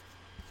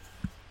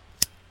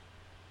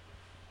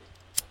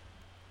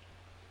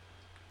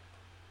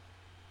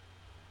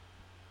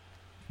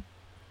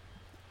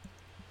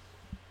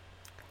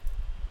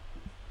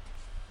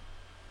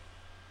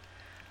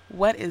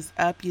What is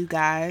up, you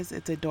guys?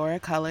 It's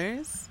Adora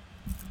Colors.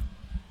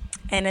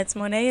 And it's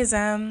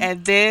Monaism.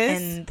 And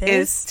this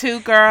is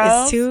Two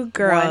Girls, Two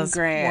Girls, 1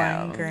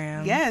 gram. 1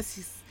 gram.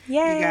 Yes.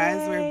 Yay. You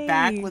guys, we're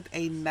back with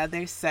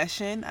another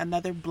session,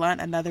 another blunt,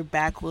 another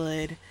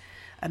backwood,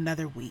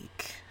 another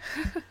week.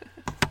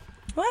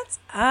 What's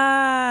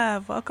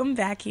up? Welcome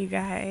back, you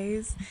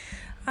guys.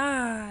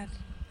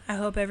 I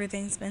hope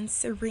everything's been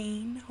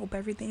serene. Hope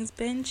everything's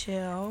been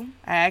chill.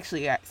 I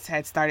actually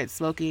had started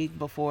smoking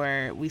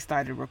before we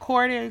started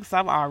recording, so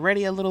I'm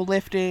already a little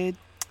lifted.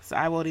 So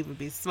I won't even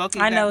be smoking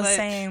that much.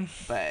 Same.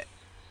 But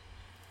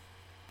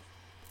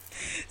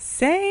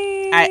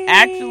same. I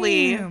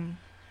actually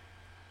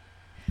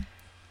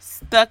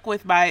stuck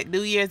with my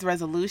New Year's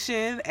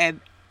resolution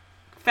and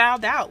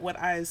found out what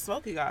I was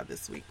smoking on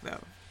this week,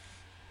 though.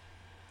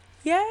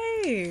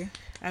 Yay.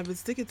 I've been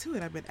sticking to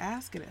it. I've been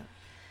asking him,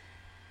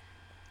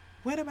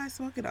 what am I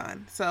smoking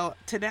on? So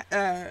today,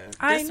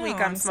 this week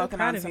I'm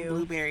smoking on some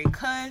blueberry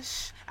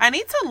kush. I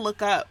need to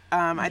look up.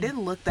 I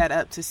didn't look that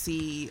up to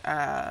see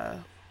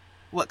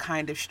what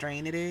kind of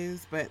strain it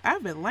is, but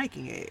I've been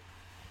liking it.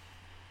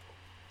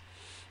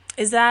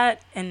 Is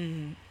that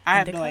an I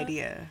have no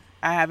idea.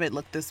 I haven't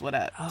looked this one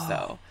up.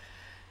 So,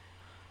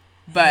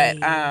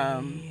 but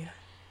I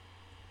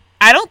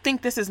don't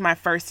think this is my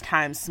first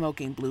time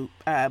smoking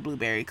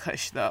blueberry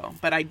kush though.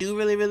 But I do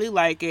really, really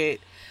like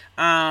it.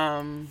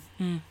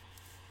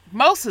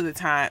 Most of the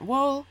time,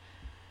 well,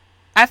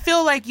 I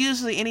feel like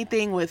usually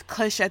anything with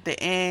kush at the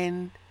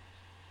end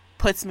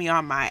puts me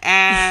on my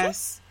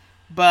ass,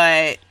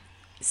 but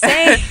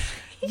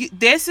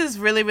this is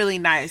really, really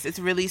nice. It's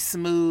really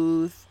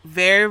smooth,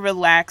 very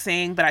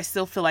relaxing, but I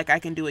still feel like I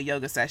can do a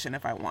yoga session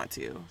if I want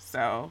to.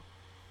 So,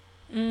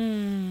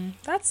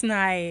 that's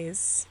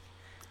nice.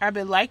 I've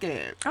been liking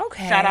it.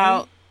 Okay. Shout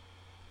out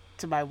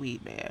to my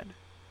weed man.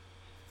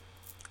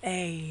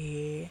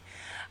 Hey.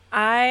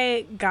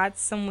 I got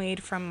some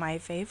weed from my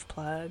fave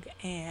plug,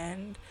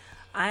 and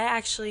I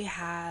actually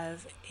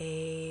have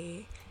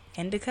a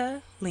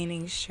indica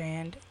leaning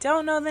strand.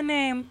 Don't know the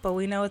name, but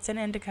we know it's an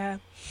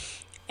indica.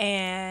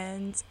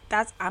 And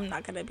I'm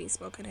not going to be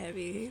smoking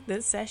heavy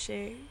this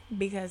session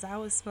because I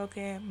was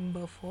smoking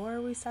before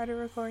we started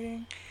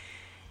recording.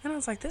 And I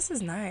was like, this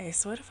is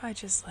nice. What if I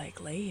just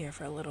lay here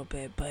for a little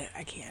bit? But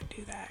I can't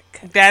do that.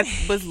 That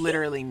was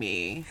literally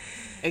me.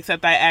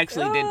 Except I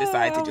actually did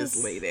decide to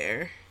just lay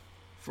there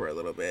for a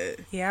little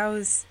bit. Yeah,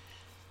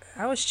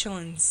 I was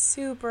chilling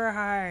super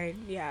hard.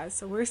 Yeah,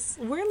 so we're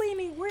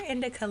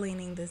indica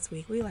leaning this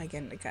week. We like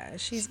indica.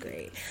 She's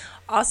great.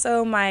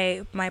 Also,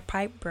 my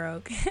pipe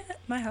broke.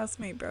 My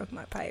housemate broke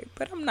my pipe,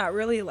 but I'm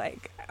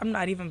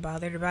not even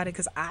bothered about it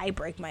because I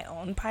break my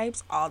own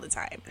pipes all the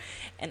time,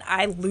 and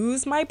I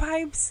lose my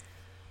pipes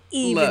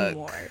even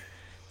more.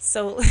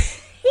 So.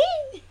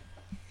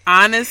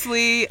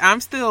 Honestly,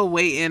 I'm still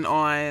waiting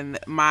on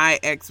my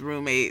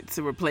ex-roommate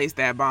to replace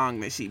that bong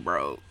that she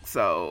broke.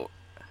 So,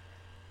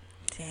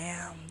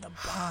 damn, the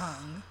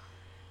bong.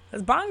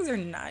 Because bongs are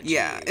not cheap.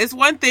 Yeah, it's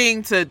one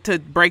thing to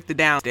break the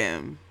down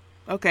stem.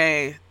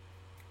 Okay,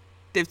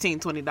 $15,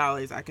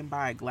 $20, I can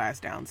buy a glass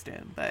down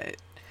stem, but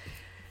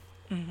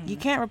you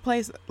can't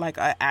replace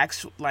a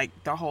actual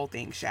the whole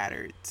thing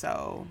shattered.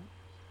 So,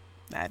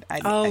 I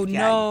kind of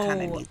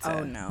need to.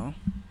 Oh no.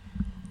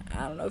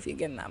 I don't know if you're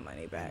getting that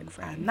money back,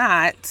 friend. I'm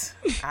not.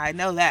 I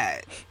know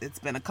that. It's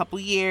been a couple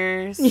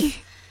years.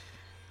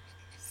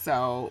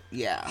 So,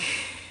 yeah.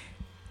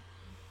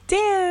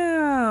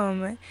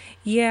 Damn.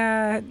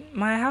 Yeah,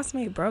 my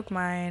housemate broke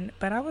mine,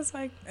 but I was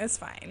like, it's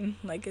fine.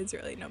 It's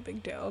really no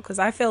big deal. Because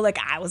I feel like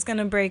I was going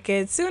to break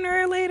it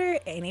sooner or later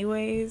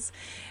anyways.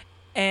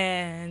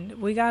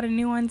 And we got a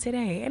new one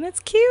today. And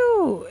it's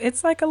cute.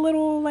 It's a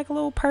little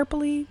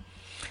purpley.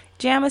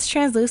 Jam is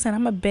translucent.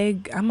 I'm a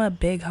big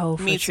hoe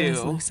for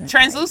translucent.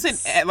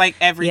 Translucent, pipes.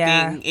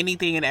 Everything,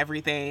 anything and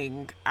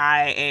everything.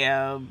 I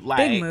am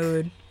big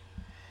mood.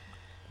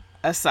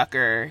 A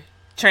sucker.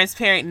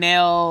 Transparent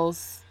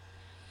nails.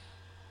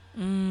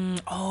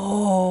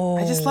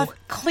 I just love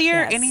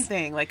clear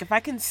anything. If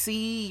I can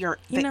see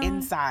the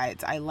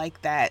insides, I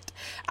like that.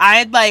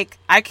 I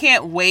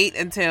can't wait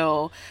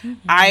until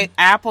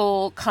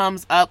Apple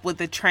comes up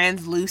with a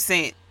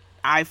translucent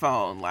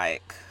iPhone.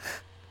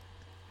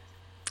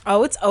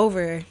 Oh, it's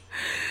over.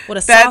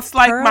 That's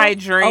my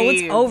dream. Oh,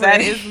 it's over. That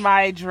is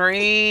my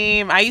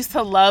dream. I used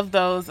to love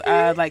those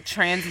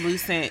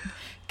translucent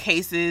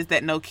cases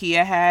that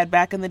Nokia had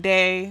back in the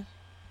day.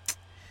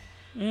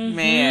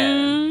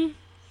 Man,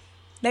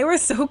 they were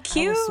so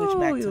cute. I will switch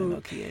back to a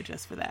Nokia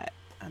just for that.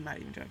 I'm not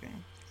even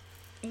joking.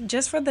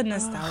 Just for the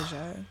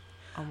nostalgia.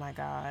 Oh my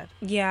god.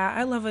 Yeah,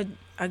 I love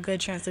a good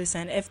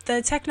translucent. If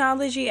the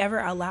technology ever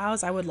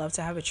allows, I would love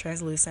to have a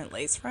translucent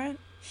lace front.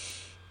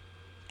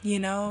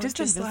 Just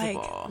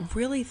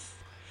really,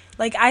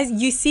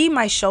 you see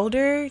my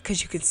shoulder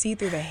because you can see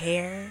through the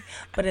hair,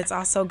 but it's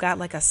also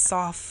got a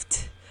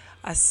soft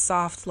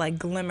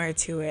glimmer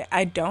to it.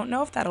 I don't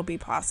know if that'll be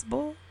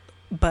possible,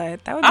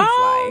 but that would be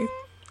fly.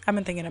 I've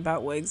been thinking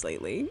about wigs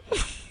lately.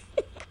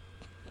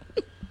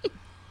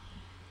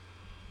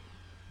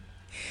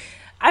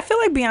 I feel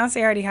like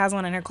Beyonce already has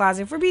one in her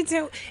closet.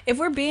 If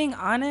we're being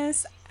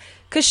honest,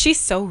 because she's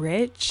so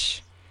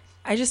rich,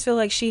 I just feel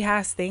like she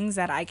has things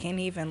that I can't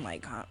even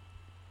like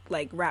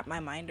wrap my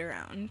mind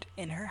around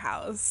in her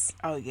house.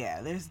 Oh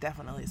yeah, there's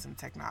definitely some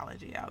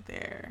technology out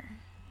there.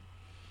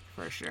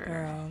 For sure.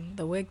 Girl,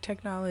 the wig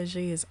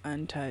technology is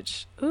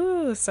untouched.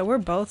 Ooh, so we're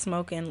both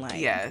smoking like...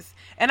 Yes.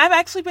 And I've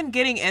actually been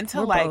getting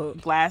into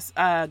like glass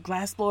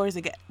blowers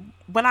again.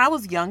 When I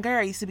was younger,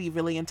 I used to be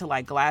really into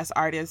like glass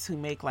artists who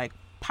make like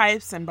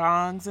pipes and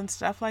bongs and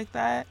stuff like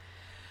that.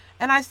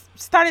 And I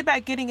started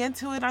back getting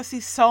into it. I see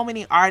so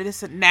many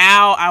artists that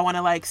now I want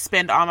to like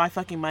spend all my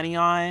fucking money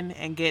on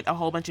and get a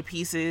whole bunch of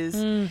pieces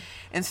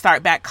and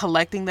start back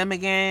collecting them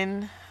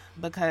again,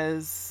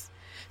 because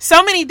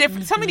so many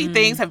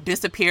things have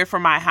disappeared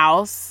from my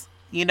house,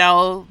 you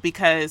know,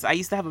 because I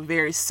used to have a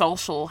very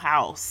social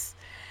house,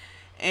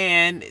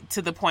 and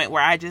to the point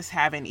where I just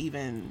haven't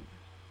even,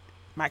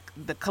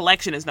 the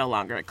collection is no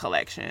longer a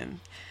collection.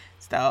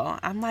 So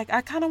I'm like, I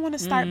kind of want to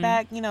start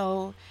back, you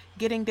know,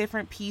 getting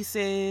different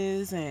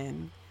pieces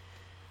and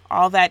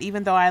all that,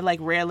 even though I like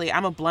rarely,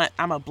 I'm a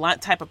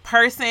blunt type of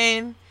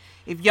person.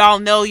 If y'all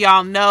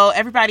know,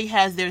 everybody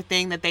has their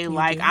thing that they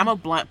like. I'm a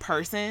blunt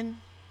person.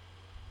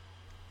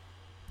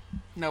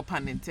 No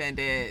pun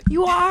intended.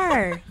 You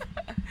are.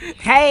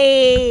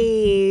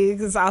 Hey,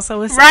 it's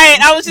also a right.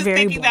 I was just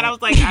thinking blunt. That I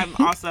was like, I'm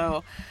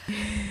also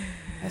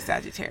a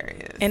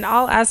Sagittarius in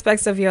all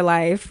aspects of your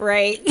life,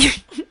 right?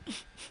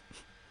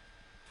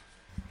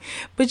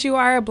 But you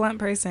are a blunt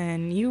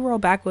person. You roll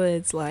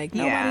backwoods like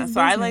nobody's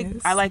so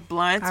business. I like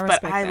blunts,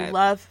 but I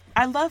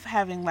love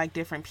having like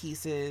different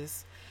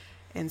pieces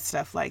and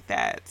stuff like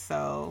that.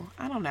 So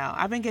I don't know.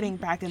 I've been getting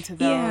back into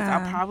those. Yeah.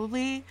 I'll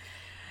probably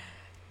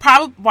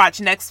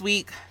watch next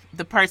week.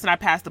 The person I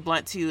pass the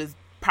blunt to is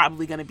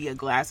probably going to be a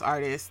glass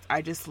artist.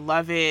 I just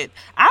love it.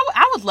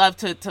 I would love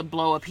to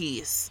blow a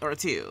piece or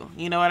two.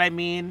 You know what I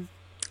mean?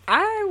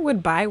 I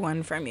would buy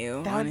one from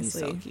you. That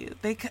honestly. would be so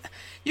cute.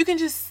 You can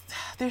just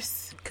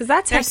there's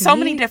so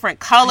many different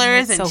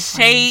colors and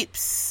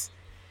shapes.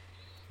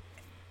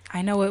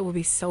 I know it would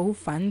be so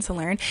fun to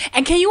learn.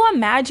 And can you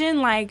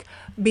imagine like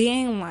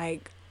being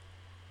like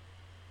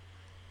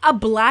a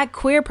black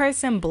queer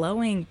person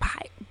blowing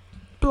pipe?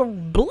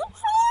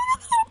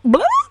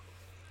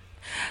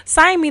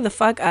 Sign me the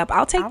fuck up.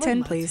 I'll take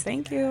 10, please.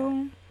 Thank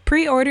you.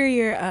 Pre-order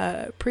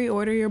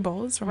your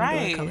bowls from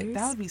Adore Colors.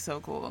 That would be so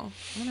cool.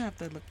 I'm gonna have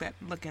to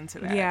look into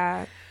that.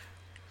 Yeah,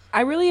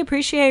 I really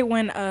appreciate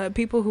when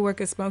people who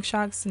work at Smoke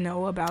Shops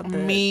know about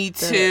the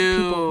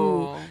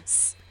people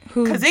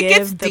who because it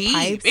gets deep.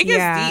 Pipes. It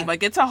gets deep.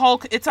 Like it's a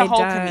whole it's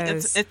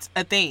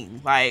a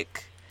thing.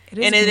 Like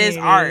it is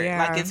art.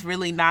 Yeah. Like it's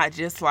really not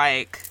just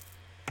like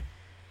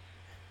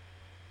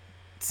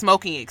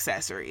smoking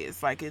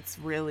accessories. Like it's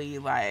really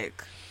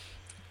like.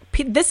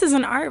 This is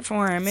an art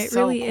form. It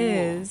so really cool.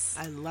 Is.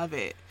 I love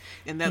it,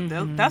 and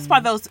that's why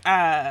those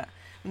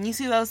when you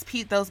see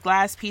those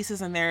glass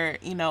pieces and they're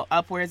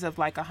upwards of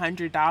like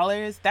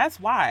 $100. That's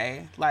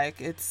why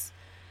it's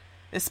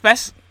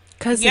especially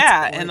because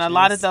and a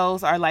lot of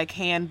those are like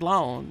hand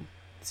blown.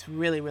 It's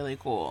really really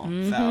cool.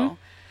 So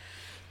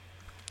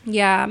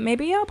yeah,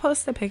 maybe I'll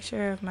post a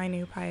picture of my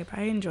new pipe.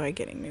 I enjoy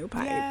getting new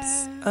pipes.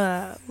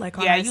 Yes. Like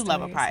on you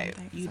love a pipe.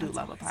 You do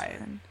love a pipe.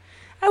 Fun.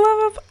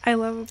 I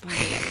love a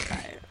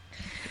pipe.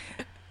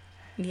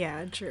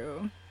 Yeah,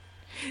 true.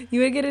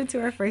 You would get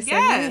into our first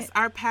segment? Yes,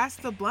 our Pass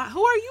the Blunt.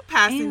 Who are you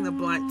passing the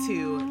blunt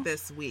to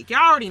this week?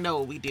 Y'all already know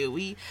what we do.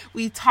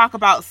 We talk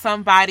about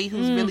somebody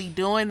who's really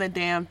doing the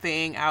damn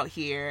thing out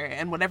here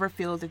and whatever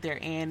field that they're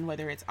in,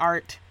 whether it's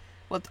art.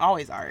 Well, it's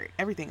always art.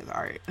 Everything is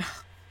art.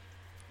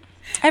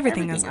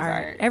 Everything is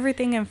art.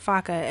 Everything in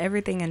Faka.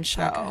 Everything in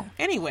Shaka. So,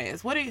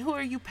 anyways, who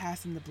are you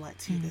passing the blunt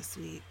to this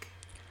week?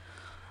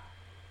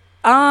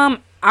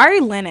 Ari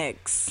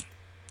Lennox.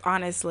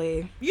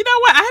 Honestly, you know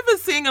what? I have been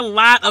seeing a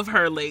lot of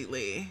her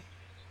lately.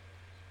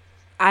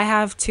 I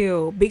have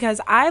too, because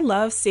I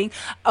love seeing.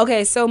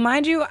 Okay, so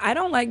mind you, I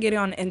don't like getting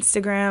on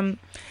Instagram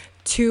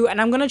too,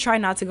 and I'm gonna try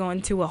not to go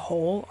into a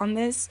hole on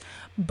this.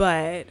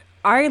 But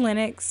Ari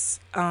Lennox,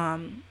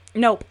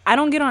 nope, I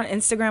don't get on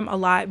Instagram a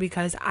lot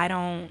because I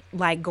don't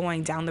like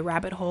going down the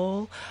rabbit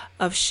hole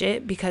of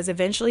shit, because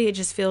eventually it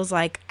just feels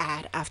like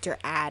ad after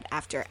ad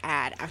after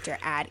ad after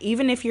ad,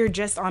 even if you're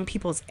just on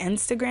people's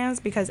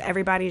Instagrams, because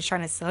everybody is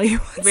trying to sell you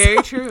very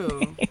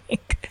something. True.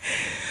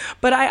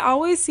 But I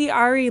always see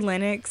Ari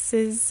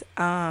Lennox's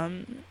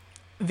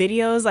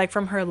videos like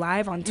from her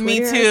live on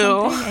Twitter. Me too.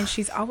 Or something, and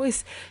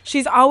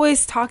she's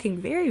always talking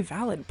very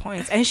valid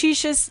points, and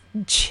she's just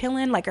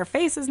chilling, like her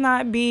face is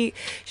not beat.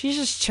 She's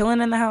just chilling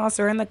in the house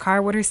or in the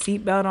car with her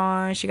seatbelt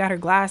on. She got her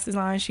glasses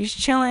on. She's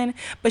chilling,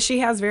 but she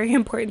has very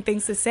important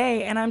things to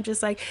say, and I'm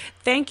just like,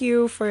 thank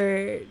you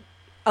for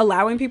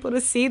allowing people to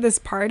see this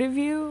part of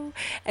you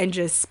and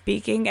just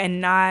speaking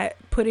and not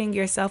putting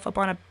yourself up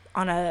on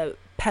a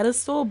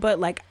pedestal, but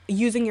like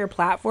using your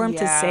platform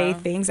to say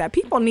things that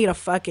people need to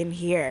fucking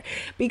hear.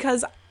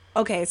 Because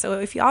okay, so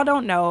if y'all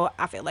don't know,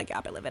 I feel like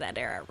y'all been living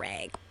under a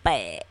rag,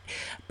 but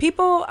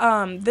people,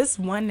 this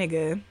one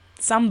nigga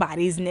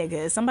somebody's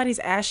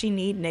ashy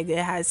need nigga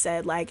has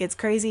said, like, it's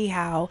crazy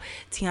how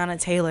Tiana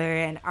Taylor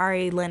and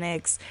Ari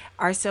Lennox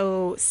are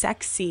so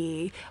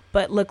sexy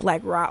but look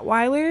like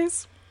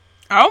Rottweilers.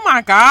 Oh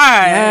my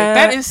God. Yeah.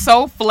 That is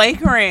so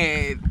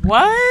flagrant.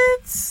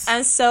 What?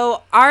 And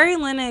so Ari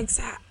Lennox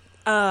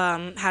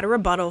had a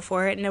rebuttal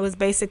for it, and it was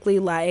basically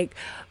like,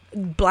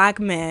 black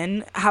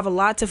men have a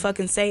lot to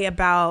fucking say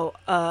about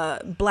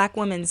black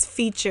women's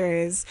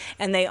features,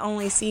 and they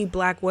only see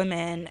black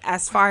women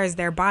as far as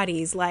their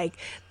bodies. Like,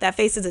 that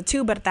face is a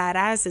 2, but that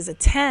ass is a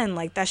 10.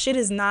 Like, that shit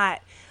is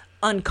not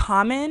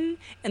uncommon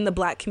in the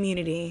black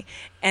community.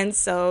 And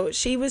so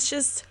she was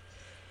just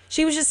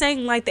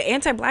saying, like, the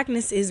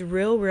anti-blackness is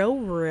real.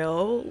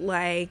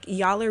 Like,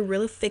 y'all are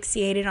really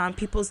fixated on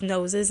people's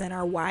noses and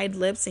our wide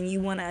lips, and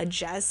you want to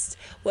adjust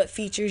what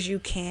features you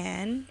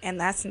can, and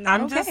that's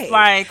not okay. I'm just,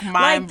 like,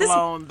 mind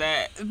blown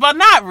that... But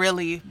not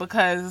really,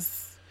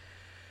 because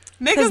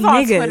niggas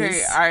on Twitter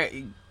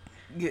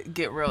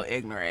get real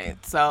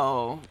ignorant,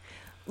 so...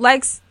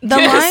 Like, the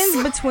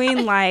lines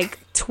between, like,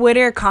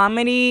 Twitter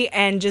comedy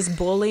and just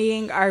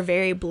bullying are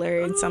very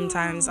blurred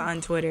sometimes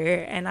on Twitter,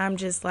 and I'm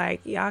just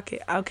like, y'all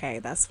okay,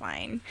 that's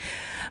fine.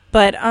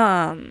 But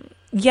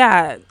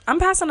yeah, I'm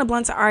passing the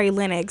blunt to Ari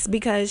Lennox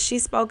because she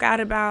spoke out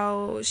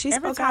about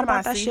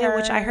that shit,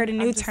 which I heard a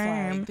new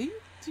term. Like, do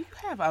you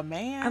have a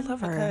man? I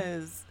love her.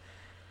 Because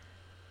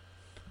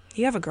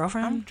do you have a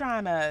girlfriend? I'm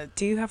trying to.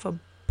 Do you have a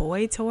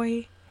boy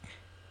toy?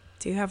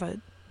 Do you have a?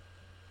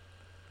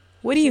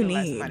 What do you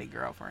need? Somebody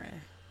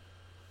girlfriend.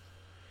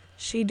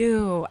 She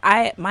do.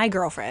 My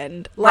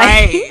girlfriend.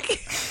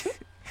 Like,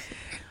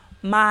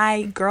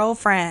 my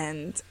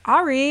girlfriend.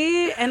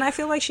 Ari. And I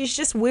feel like she's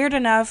just weird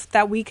enough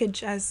that we could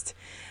just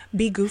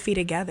be goofy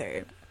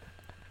together.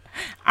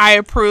 I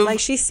approve. Like,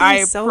 she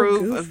seems so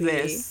goofy. Of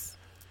this.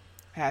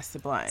 Pass the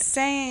blunt.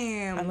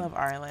 Same. I love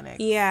Ari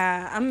Lennox.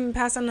 Yeah, I'm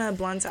passing the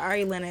blunt to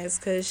Ari Lennox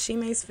because she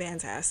makes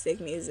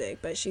fantastic music,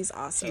 but she's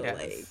also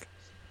like...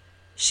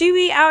 She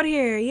be out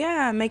here,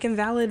 yeah, making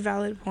valid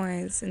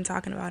points and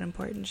talking about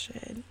important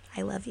shit.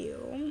 I love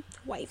you,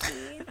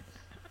 wifey.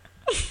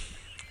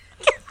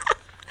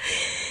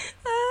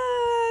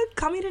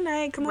 Call me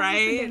tonight. Come over for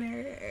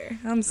dinner.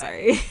 I'm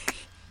sorry.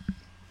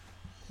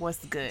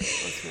 What's good?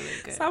 What's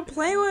really good? Stop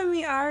playing with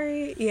me,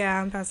 Ari.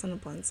 Yeah, I'm passing the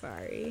blunt.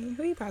 Sorry.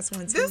 Who you passing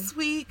one to? This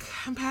week,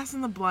 I'm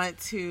passing the blunt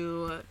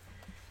to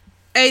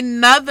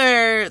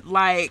another,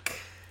 like,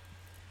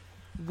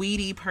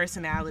 weedy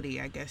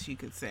personality, I guess you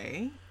could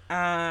say.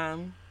 I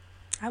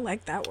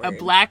like that word. A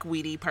black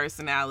weedy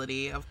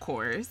personality, of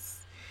course.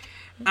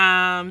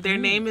 Their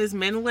name is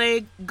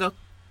Menle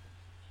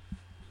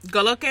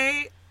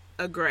Goloke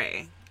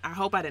Agre. I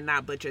hope I did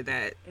not butcher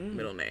that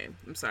middle name.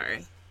 I'm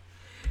sorry.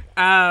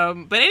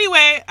 But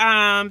anyway,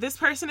 this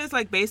person is,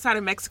 like, based out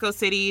of Mexico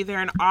City. They're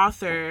an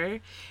author,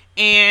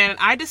 and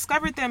I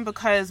discovered them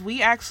because we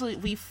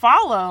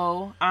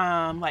follow,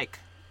 like,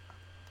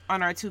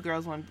 on our Two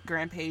Girls One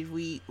Grand page,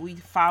 we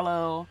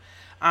follow,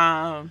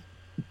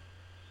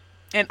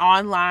 an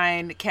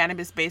online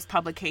cannabis-based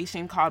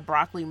publication called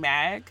Broccoli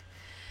Mag.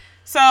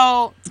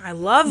 So I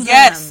love them.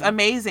 Yes,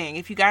 amazing.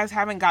 If you guys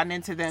haven't gotten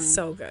into them,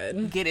 so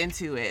good. Get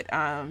into it.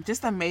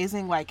 Just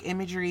amazing, like,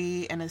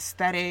 imagery and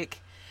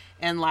aesthetic,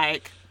 and,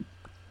 like,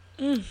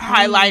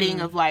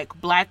 highlighting of, like,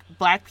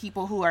 black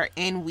people who are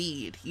in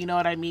weed. You know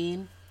what I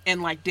mean?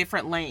 In, like,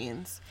 different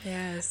lanes.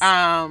 Yes.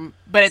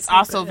 But it's so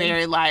also good.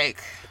 Very,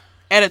 like,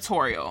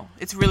 editorial.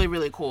 It's really,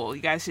 really cool.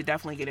 You guys should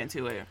definitely get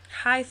into it.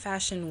 High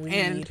fashion weed.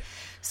 And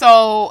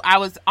so I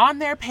was on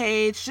their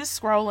page, just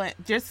scrolling,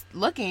 just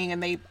looking,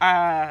 and they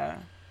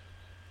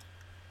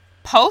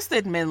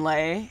posted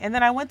Menle, and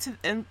then I went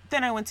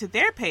to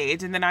their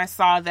page, and then I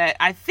saw that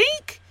I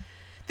think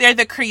they're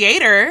the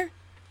creator,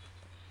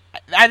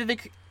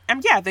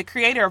 the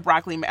creator of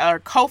Broccoli Mag, or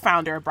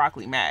co-founder of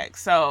Broccoli Mag.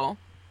 So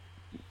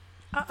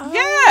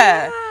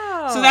yeah,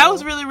 wow. So that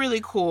was really,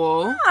 really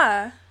cool.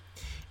 Yeah.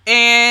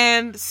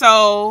 And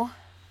so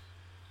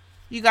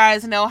you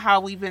guys know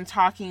how we've been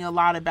talking a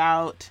lot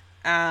about.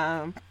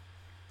 I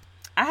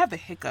have the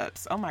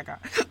hiccups. Oh my God.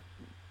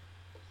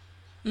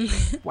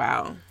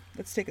 Wow.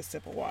 Let's take a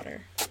sip of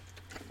water.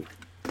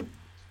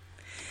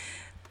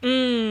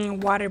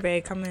 Water,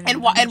 babe, come in.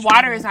 And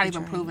water is not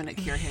even proven to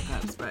cure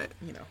hiccups, but,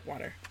 you know,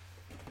 water.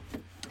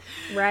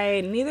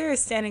 Right. Neither is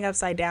standing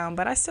upside down,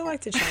 but I still like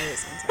to try it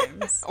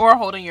sometimes. Or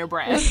holding your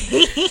breath.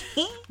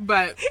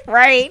 But.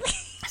 Right.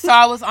 So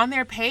I was on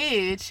their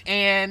page,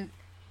 and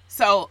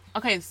so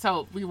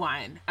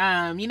rewind.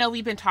 You know,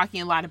 we've been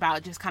talking a lot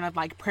about just kind of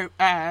like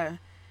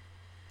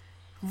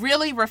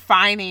really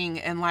refining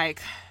and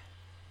like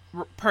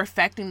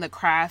perfecting the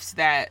crafts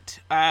that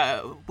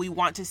we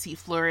want to see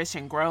flourish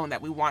and grow and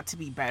that we want to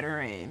be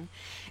better in.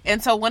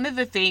 And so one of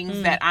the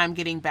things that I'm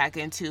getting back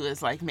into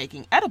is like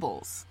making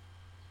edibles.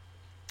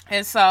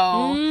 And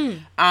so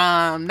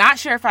not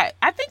sure if I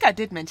think I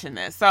did mention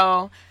this.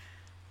 So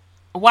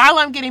while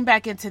I'm getting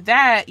back into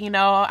that, you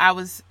know,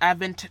 I've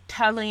been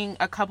telling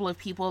a couple of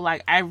people,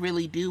 like, I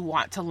really do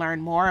want to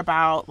learn more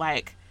about,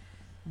 like,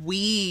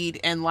 weed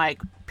and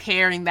like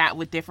pairing that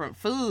with different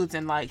foods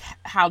and like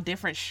how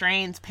different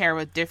strains pair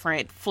with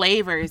different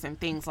flavors and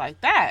things like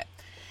that.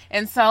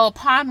 And so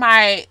upon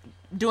my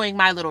doing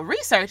my little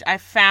research, I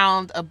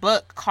found a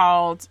book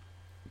called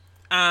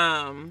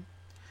The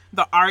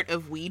Art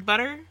of Weed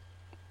Butter.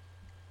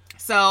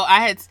 So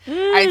I'd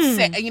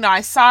say, you know,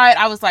 I saw it.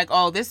 I was like,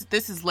 oh, this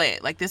is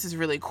lit. Like, this is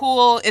really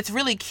cool. It's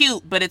really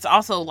cute, but it's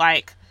also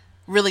like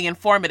really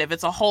informative.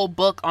 It's a whole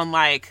book on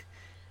like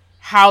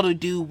how to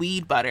do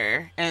weed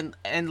butter and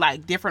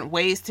like different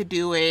ways to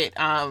do it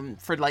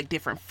for like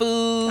different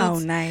foods. Oh,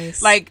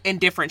 nice. Like in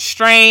different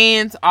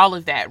strains, all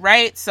of that,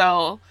 right?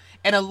 So,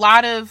 and a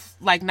lot of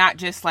like not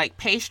just like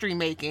pastry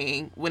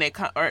making when it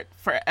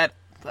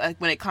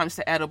when it comes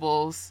to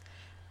edibles.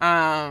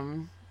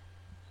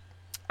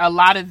 A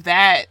lot of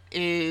that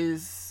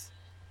is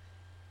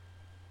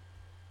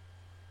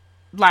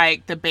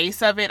like the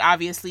base of it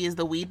obviously is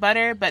the weed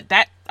butter, but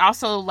that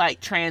also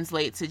like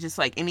translates to just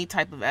like any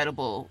type of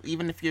edible,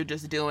 even if you're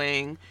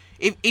doing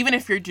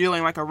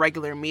like a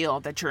regular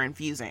meal that you're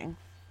infusing.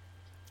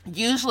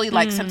 Usually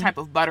like some type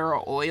of butter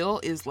or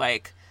oil is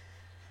like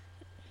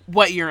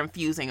what you're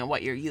infusing and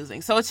what you're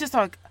using. So it's just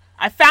like,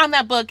 I found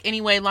that book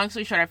anyway, long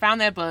story short, I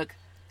found that book,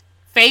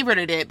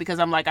 favorited it because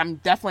I'm like, I'm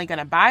definitely going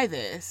to buy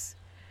this.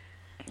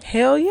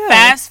 Hell yeah.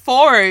 Fast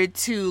forward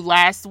to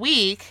last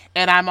week,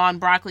 and I'm on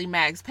Broccoli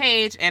Mag's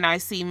page, and I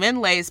see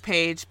Minlay's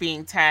page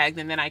being tagged,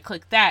 and then I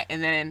click that,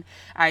 and then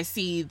I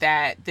see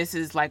that this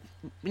is like,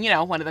 you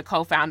know, one of the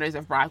co-founders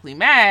of Broccoli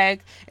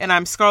Mag, and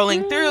I'm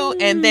scrolling through,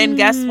 and then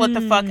guess what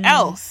the fuck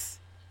else?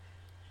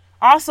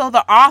 Also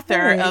the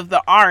author of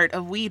The Art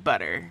of Weed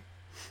Butter.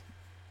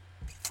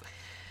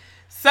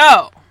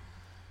 So,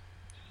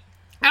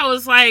 I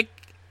was like,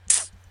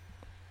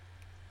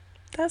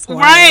 that's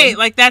wild. Right,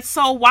 like that's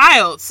so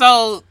wild.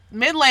 So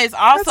Midlay is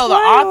also the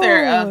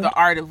author of The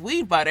Art of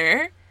Weed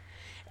Butter.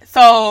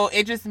 So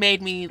it just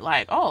made me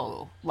like,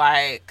 oh,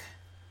 like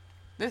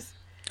this.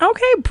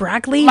 Okay,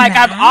 Broccoli. Like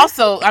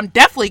I'm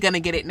definitely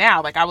gonna get it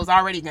now. Like I was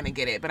already gonna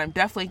get it, but I'm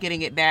definitely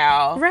getting it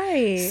now.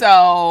 Right.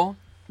 So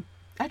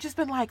I've just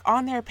been like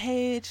on their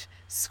page,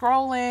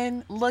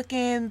 scrolling,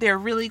 looking. They're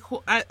really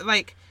cool.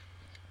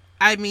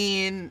 I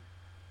mean,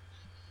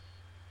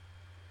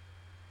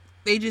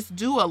 they just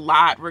do a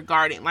lot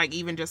regarding like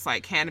even just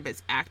like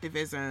cannabis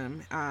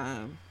activism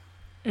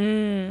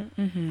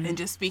and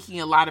just speaking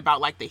a lot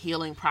about like the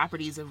healing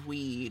properties of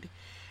weed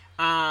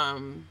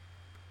and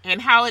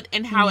how it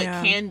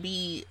can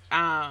be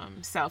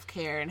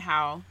self-care and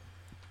how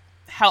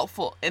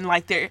helpful and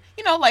like their,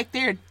 you know, like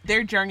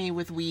their journey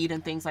with weed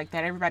and things like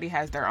that. Everybody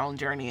has their own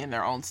journey and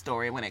their own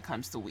story when it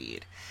comes to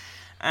weed.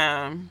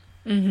 That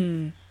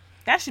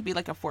should be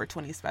like a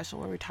 420 special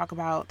where we talk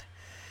about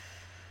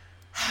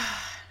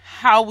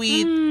how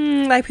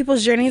weed, like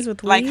people's journeys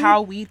with weed, like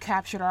how weed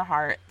captured our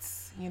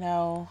hearts, you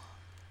know.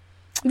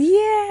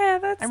 Yeah,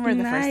 that's. I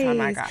remember nice. The first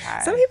time I got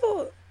high. Some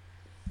people.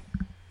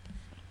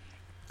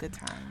 Good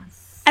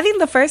times. I think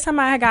the first time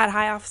I got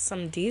high off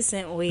some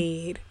decent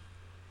weed,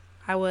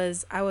 I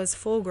was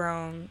full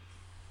grown,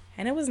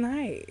 and it was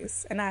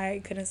nice, and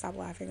I couldn't stop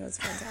laughing. It was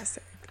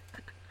fantastic.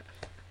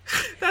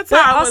 That's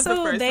how I was the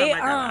first time I got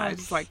high. I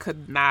just like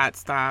could not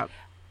stop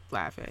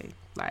laughing,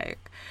 like.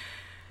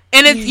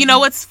 And it's, you know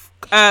what's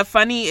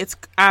funny? It's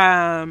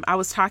I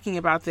was talking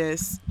about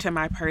this to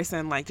my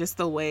person, like just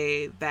the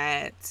way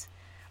that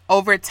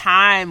over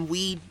time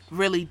weed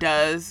really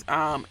does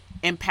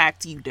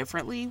impact you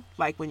differently.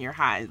 Like when you're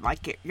high,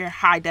 like you're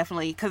high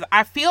definitely, because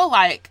I feel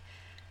like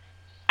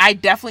I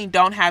definitely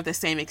don't have the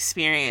same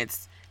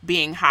experience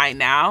being high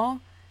now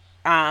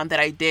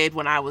that I did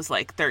when I was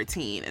like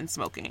 13 and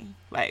smoking.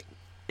 Like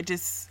it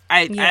just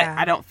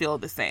I don't feel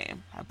the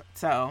same.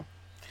 So.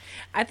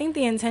 I think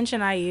the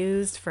intention I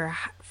used for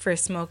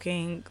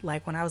smoking,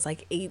 like when I was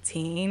like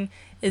 18,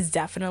 is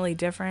definitely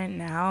different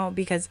now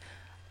because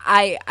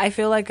I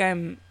feel like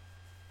I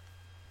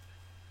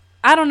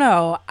don't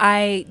know.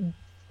 I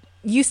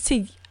used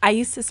to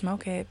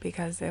smoke it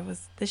because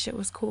this shit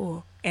was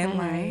cool and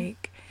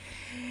like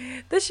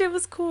this shit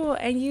was cool,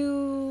 and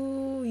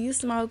you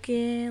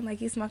smoking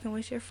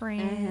with your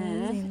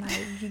friends and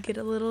like you get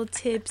a little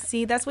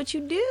tipsy. That's what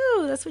you do.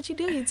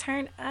 You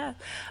turn up.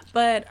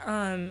 But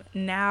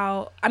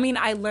now, I mean,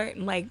 I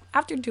learned like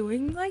after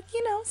doing like,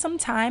 you know, some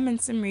time and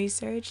some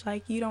research,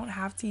 like you don't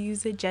have to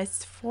use it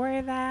just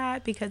for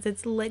that because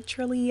it's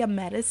literally a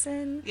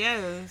medicine.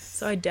 Yes.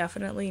 So I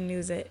definitely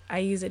use it. I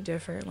use it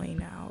differently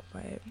now,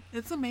 but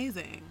it's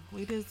amazing.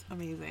 Weed is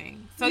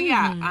amazing. So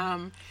yeah,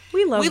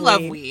 we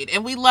love weed,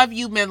 and we love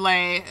you,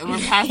 Midlay. And we're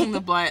passing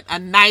the blunt, a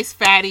nice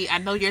fatty. I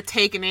know you're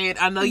taking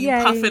it. I know you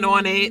puffing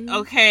on it.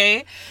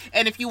 Okay.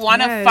 And if you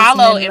want to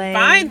follow Minlay and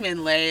find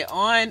Midlay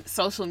on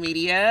social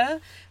media,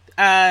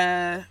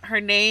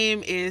 her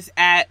name is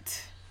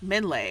at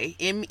Minlay,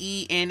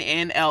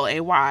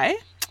 MENNLAY.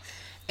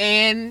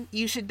 And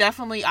you should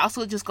definitely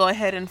also just go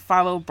ahead and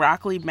follow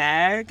Broccoli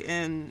Mag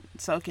and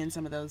soak in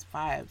some of those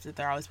vibes that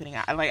they're always putting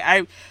out. Like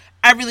I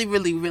really,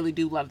 really, really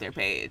do love their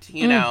page,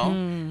 you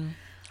know?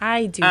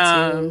 I do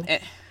too.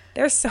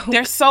 They're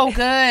so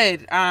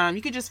good.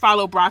 You could just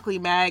follow Broccoli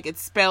Mag.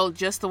 It's spelled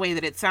just the way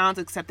that it sounds,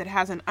 except it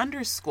has an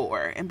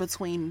underscore in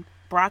between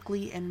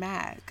Broccoli and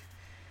Mag.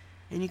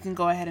 And you can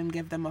go ahead and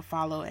give them a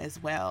follow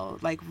as well.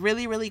 Like,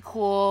 really, really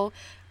cool.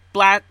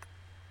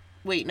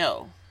 Wait,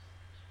 no.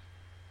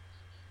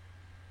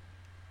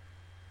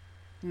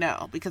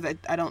 No, because I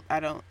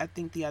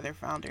think the other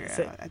founder,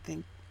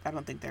 I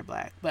don't think they're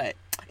Black, but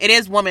it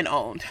is woman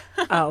owned.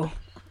 Oh.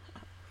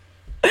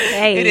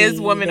 Hey, it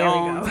is woman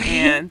owned,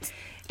 and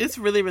it's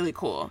really, really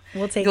cool.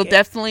 We'll take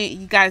it.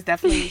 You guys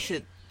definitely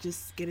should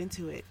just get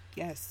into it.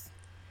 Yes.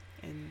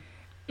 And,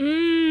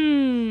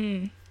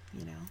 you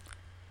know.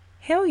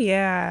 Hell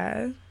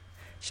yeah.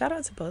 Shout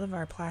out to both of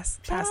our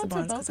past the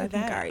ones, because I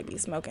think I already be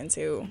smoking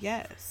too.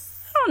 Yes.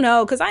 I don't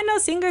know, because I know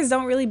singers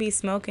don't really be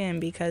smoking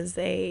because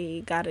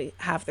they gotta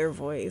have their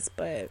voice,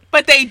 but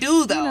they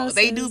do though.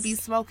 They do be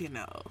smoking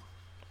though.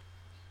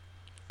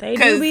 They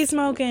do be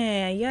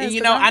smoking. Yes. You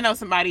know, I know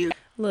somebody.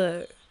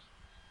 Look.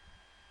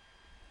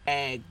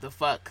 Egg the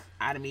fuck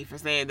out of me for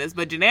saying this,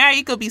 but Janae,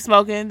 you could be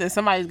smoking. Then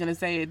somebody's gonna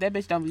say that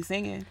bitch don't be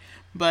singing,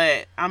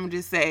 but I'm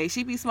just say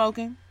she be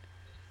smoking.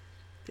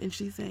 And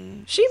she's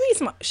saying she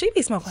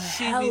be smoking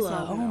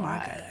hella. Oh my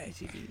god.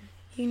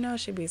 You know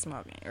she be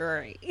smoking,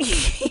 right?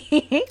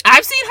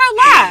 I've seen her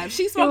live.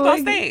 She smoked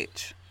on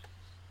stage.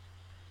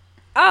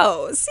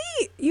 Oh,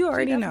 see, you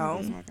already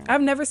know.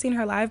 I've never seen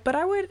her live, but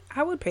I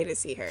would pay to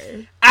see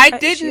her. I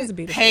didn't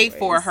pay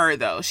for her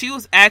though. She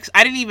was actually,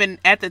 I didn't even,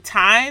 at the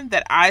time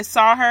that I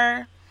saw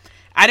her,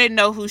 I didn't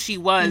know who she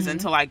was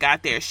until I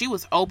got there. She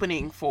was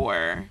opening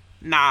for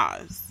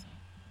Nas.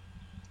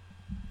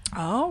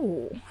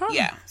 Oh, huh.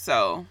 Yeah.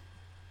 So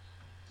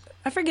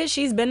I forget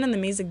she's been in the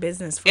music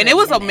business for. And it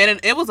was a minute.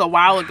 It was a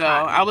while ago.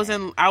 I was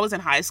in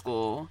high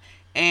school,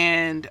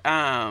 and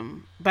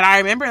but I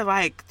remember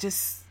like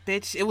just.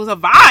 Bitch, it was a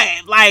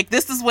vibe. Like,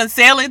 this is when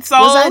Sailing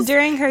Souls. Was that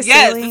during her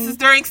Sailing? Yes, this is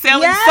during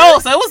Sailing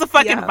Souls. So it was a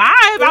fucking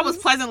vibe. I was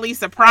pleasantly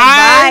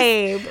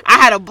surprised. I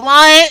had a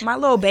blunt. My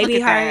little baby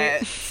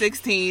heart.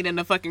 16 in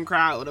the fucking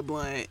crowd with a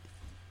blunt.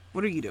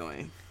 What are you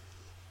doing?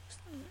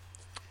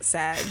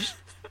 Sag.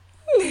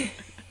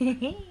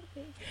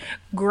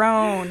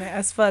 Grown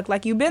as fuck.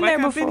 Like, you've been there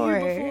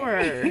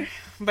before.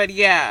 But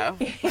yeah.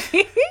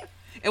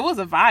 It was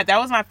a vibe. That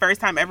was my first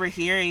time ever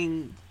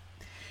hearing.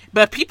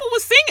 But people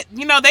was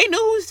singing, you know, they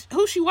knew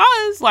who she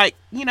was. Like,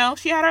 you know,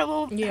 she had her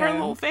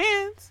little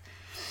fans.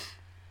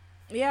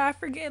 Yeah, I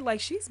forget. Like,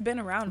 she's been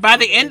around. By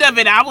the end of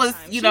it, I was,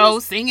 you know,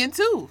 singing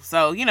too.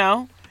 So, you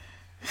know,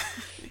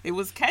 it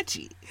was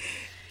catchy.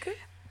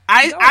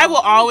 I will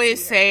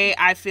always say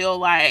I feel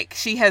like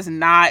she has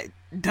not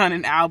done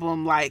an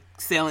album like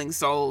Sailing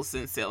Souls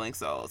since Sailing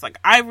Souls. Like,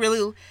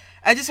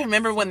 I just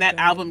remember when that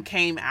album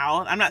came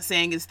out. I'm not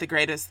saying it's the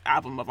greatest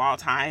album of all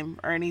time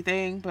or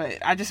anything, but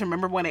I just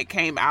remember when it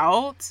came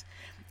out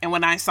and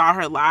when I saw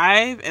her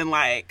live, and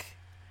like,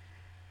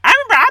 I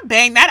remember I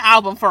banged that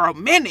album for a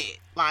minute.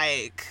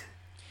 Like,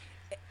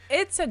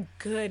 it's a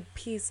good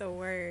piece of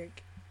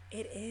work.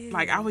 It is.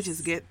 Like, I would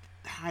just get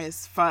high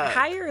as fuck.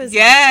 Higher as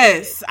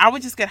yes, I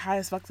would just get high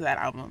as fuck to that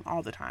album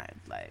all the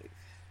time. Like,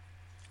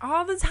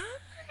 all the time.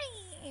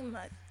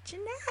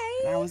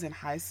 Janae. I was in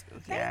high school.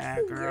 Yeah,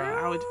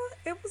 girl.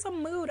 It was a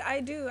mood. I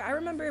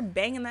remember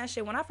banging that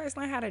shit when I first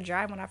learned how to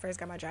drive. When I first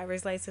got my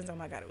driver's license, oh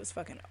my god, it was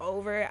fucking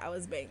over. I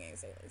was banging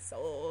Sailing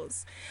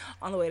Souls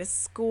on the way to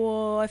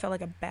school. I felt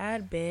like a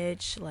bad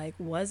bitch. Like,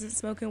 wasn't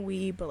smoking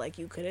weed, but like,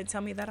 you couldn't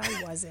tell me that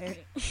I wasn't.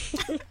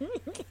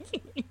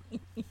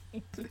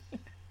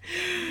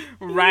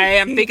 Right.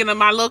 I'm thinking of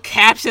my little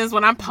captions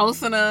when I'm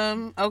posting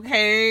them.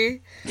 Okay.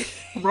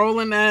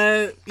 Rolling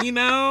up. You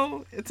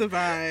know, it's a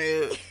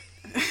vibe.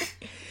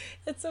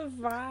 It's a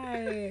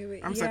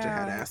vibe. I'm such a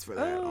head ass for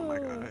that. Oh my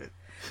god.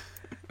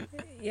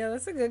 Yeah,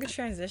 that's a good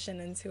transition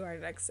into our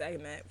next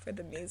segment for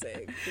the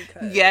music,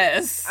 because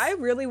yes, I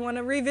really want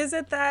to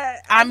revisit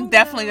that. I'm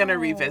definitely gonna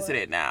revisit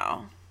it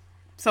now.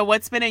 So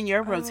what's been in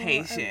your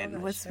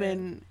rotation? What's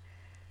been?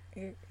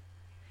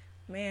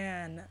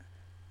 Man,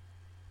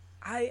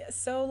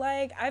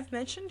 I've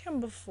mentioned him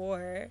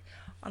before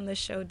on the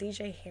show,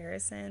 DJ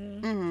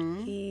Harrison.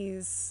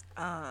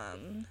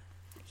 Mm-hmm.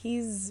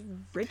 He's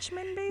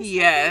Richmond based.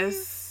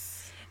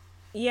 Yes.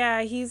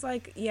 Yeah, he's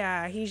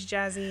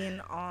jazzy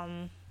and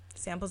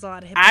samples a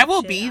lot of hip hop. I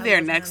will be there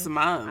next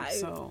month.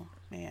 So,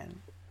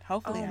 man,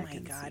 hopefully I can. Oh my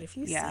god, if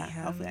you see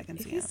him, hopefully I can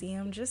see him. If you see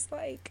him, just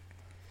like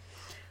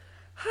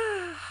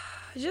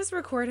just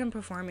record him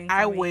performing for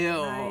I me.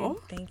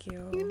 will. Thank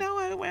you. You know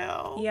I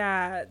will.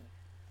 Yeah.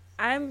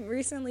 I'm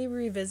recently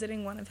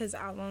revisiting one of his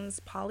albums,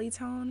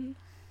 Polytone.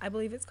 I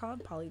believe it's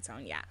called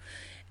Polytone, yeah.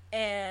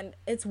 And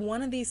it's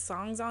one of these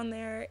songs on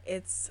there.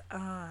 It's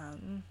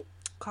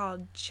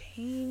called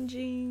Change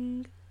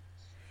of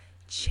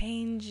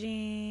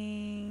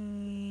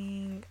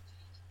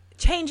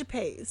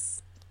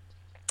Pace.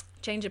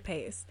 Change of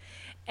Pace.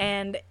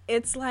 And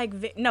it's like,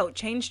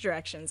 Change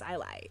Directions. I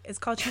lie. It's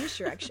called Change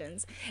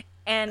Directions.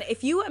 And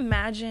if you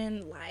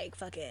imagine like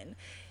fucking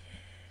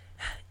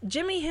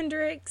Jimi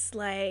Hendrix,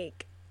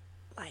 like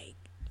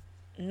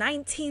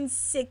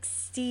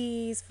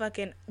 1960s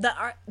fucking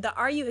the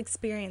Are You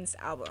Experienced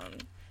album.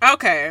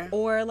 Okay.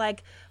 Or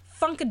like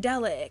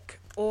Funkadelic,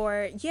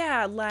 or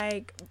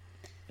like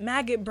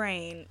Maggot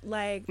Brain.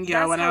 Like,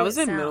 yeah, when I was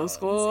in middle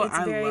school, it's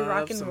very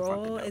rock and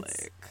roll.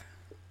 It's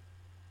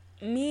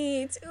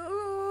me too. That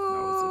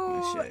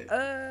was my shit.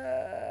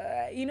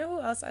 You know who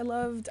else I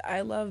loved?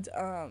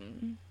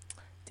 Damn,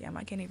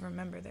 I can't even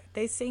remember that.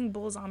 They sing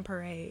Bulls on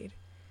Parade.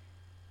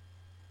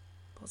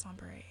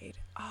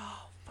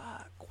 Oh,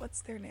 fuck.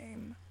 What's their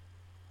name?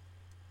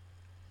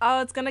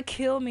 Oh, it's gonna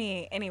kill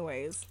me.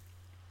 Anyways,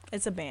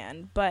 it's a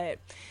band, but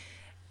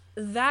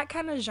that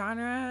kind of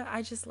genre,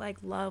 I just love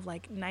y'all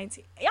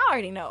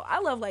already know. I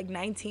love the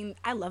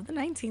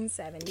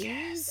 1970s.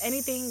 Yes.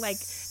 Anything like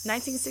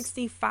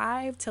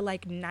 1965 to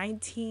like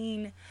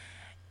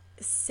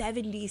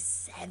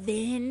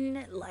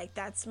 1977. Like,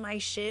 that's my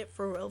shit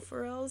for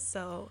real.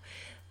 So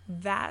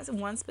that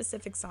one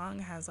specific song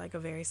has like a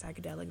very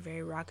psychedelic,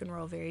 very rock and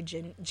roll, very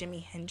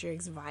Jimi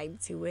Hendrix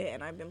vibe to it,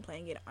 and I've been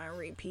playing it on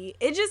repeat.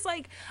 It just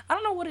I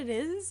don't know what it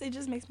is. It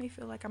just makes me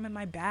feel like I'm in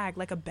my bag,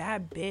 like a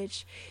bad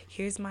bitch.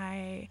 Here are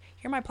my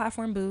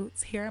platform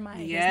boots. Here are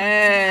my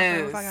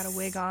yes. If I got a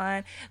wig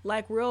on,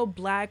 like real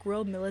black,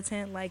 real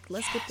militant. Like,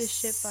 let's get this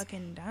shit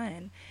fucking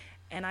done.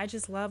 And I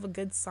just love a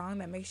good song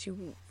that makes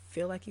you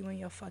feel like you in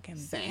your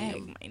fucking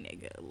bag, my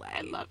nigga. Like,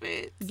 I love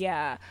it.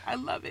 Yeah, I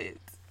love it.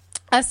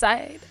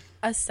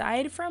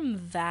 Aside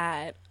from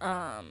that,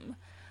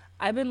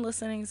 I've been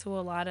listening to a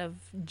lot of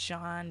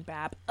John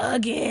Babb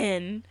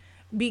again,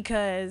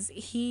 because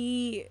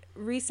he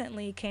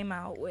recently came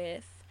out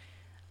with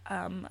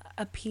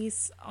a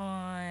piece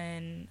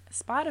on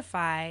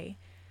Spotify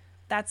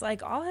that's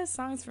like all his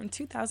songs from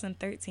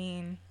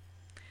 2013.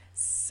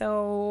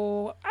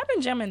 So I've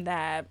been jamming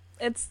that.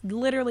 It's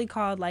literally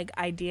called like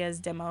Ideas,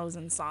 Demos,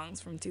 and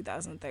Songs from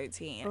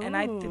 2013. Ooh. And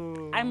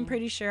I'm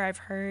pretty sure I've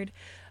heard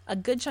a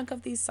good chunk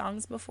of these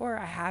songs before.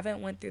 I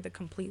haven't went through the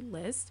complete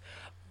list,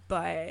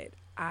 but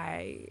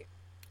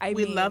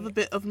we love a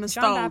bit of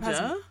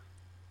nostalgia.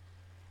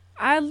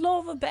 I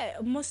love a bit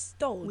of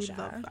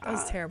nostalgia. That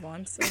was terrible.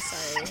 I'm so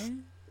sorry.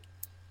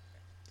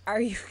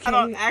 Are you okay? I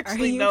don't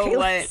actually know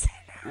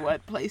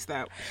what place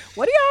that.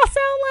 What do y'all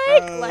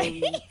sound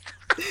like?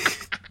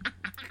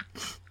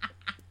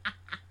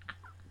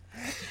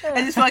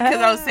 I just feel like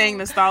because I was saying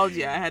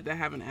nostalgia, I had to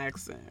have an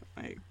accent.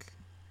 Like,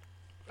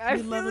 I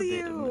feel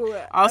you.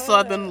 Also,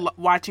 I've been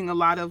watching a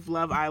lot of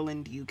Love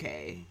Island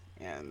UK,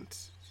 and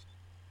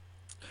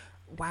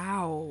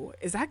wow,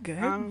 is that good?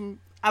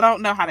 I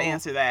don't know how to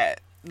answer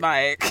that.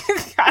 Like,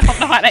 I don't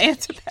know how to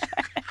answer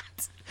that.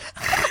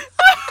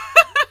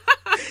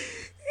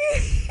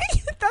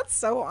 That's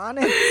so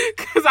honest.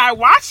 Because I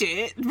watch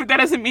it, but that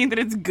doesn't mean that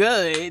it's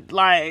good.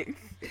 Like,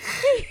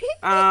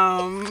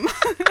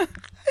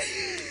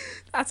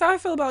 That's how I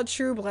feel about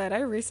True Blood.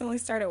 I recently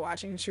started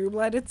watching True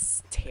Blood.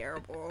 It's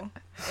terrible.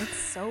 It's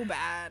so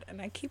bad,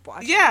 and I keep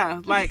watching. Yeah,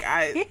 like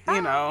I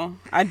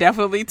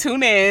definitely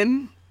tune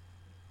in.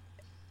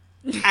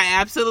 I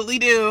absolutely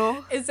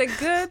do. Is it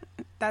good?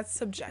 That's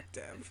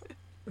subjective.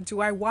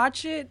 Do I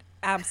watch it?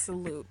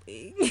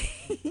 Absolutely.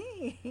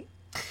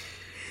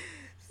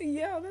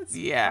 Yeah, that's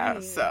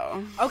funny.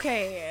 So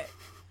okay.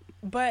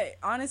 But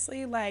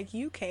honestly, like,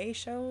 UK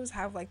shows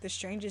have like the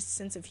strangest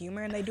sense of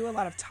humor, and they do a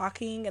lot of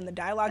talking, and the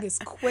dialogue is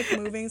quick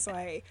moving. So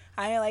I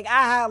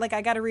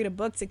got to read a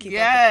book to keep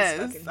up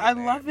with this fucking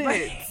humor. I love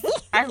it.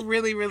 I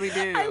really, really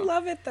do. I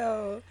love it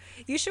though.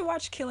 You should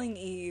watch Killing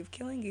Eve.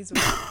 Killing Eve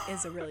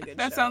is a really good show.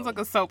 That sounds like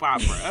a soap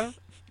opera.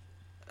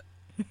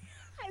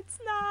 It's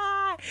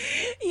not.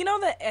 You know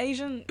the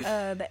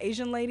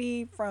Asian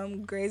lady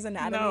from Grey's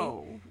Anatomy?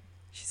 No.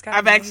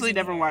 I've actually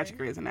never watched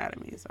Grey's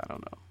Anatomy, so I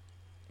don't know.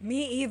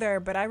 Me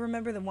either, but I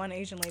remember the one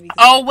Asian lady.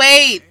 Oh,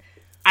 wait.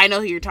 I know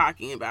who you're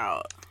talking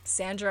about.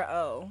 Sandra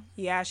Oh.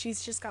 Yeah,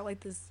 she's just got like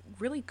this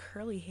really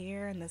curly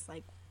hair and this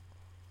like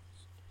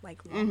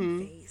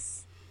long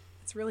face.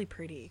 It's really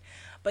pretty.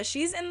 But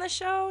she's in the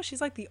show.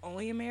 She's like the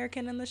only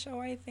American in the show,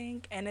 I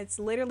think. And it's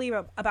literally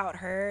about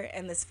her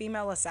and this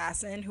female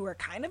assassin who are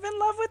kind of in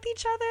love with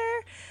each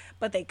other,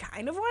 but they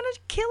kind of want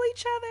to kill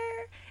each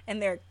other.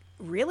 And they're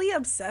really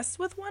obsessed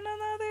with one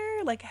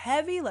another. Like,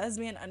 heavy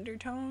lesbian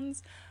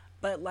undertones.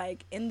 But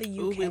like in the UK,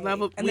 ooh, we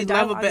love a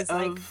bit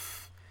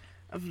of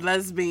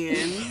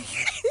lesbian.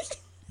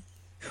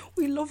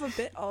 We love a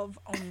bit of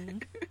oh,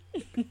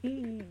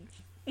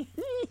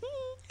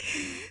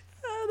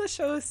 the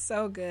show is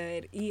so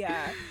good.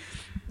 Yeah,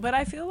 but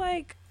I feel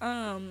like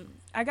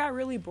I got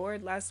really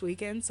bored last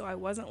weekend, so I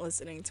wasn't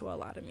listening to a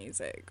lot of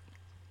music.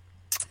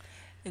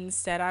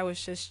 Instead, I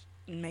was just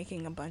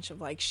making a bunch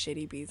of like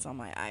shitty beats on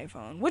my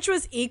iPhone, which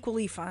was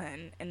equally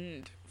fun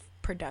and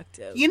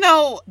productive,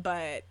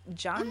 but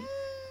John,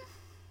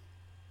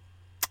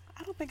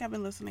 I don't think I've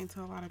been listening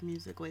to a lot of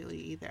music lately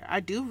either.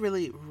 I do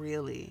really,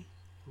 really,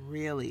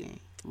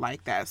 really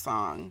like that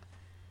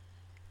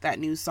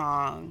new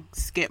song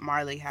Skip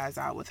Marley has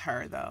out with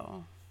her,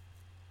 though.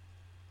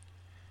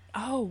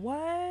 Oh,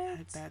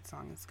 what? That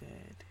song is good.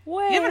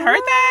 Wait, you haven't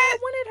heard that?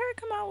 When did her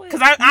come out with?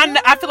 Because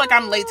I feel like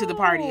I'm late to the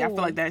party. I feel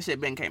like that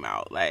shit been came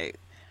out. Like,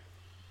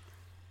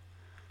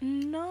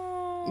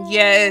 no.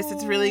 Yes,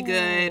 it's really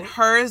good.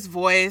 Hers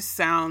voice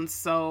sounds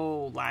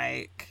so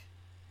like,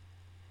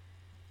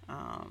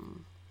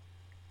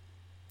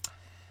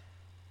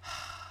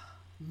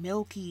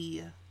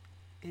 milky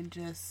and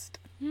just,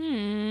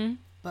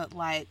 but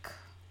like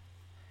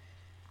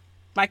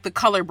the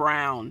color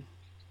brown.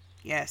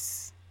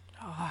 Yes.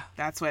 Oh,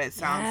 that's what it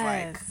sounds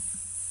like.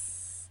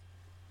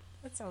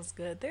 That sounds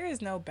good. There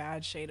is no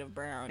bad shade of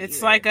brown.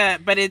 It's either.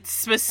 but it's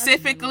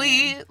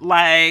specifically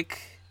like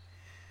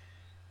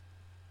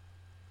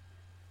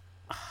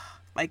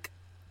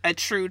a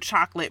true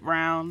chocolate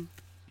brown.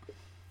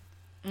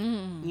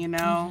 You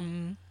know?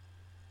 Mm-hmm.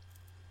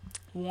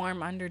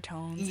 Warm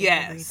undertones.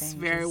 Yes,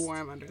 very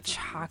warm undertones.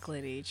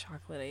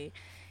 Chocolatey.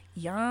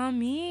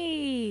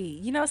 Yummy.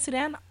 You know,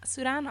 Sudan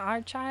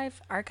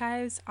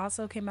Archives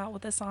also came out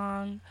with a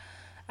song.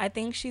 I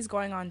think she's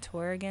going on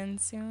tour again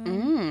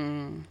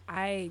soon.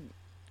 I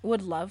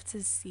would love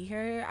to see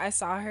her. I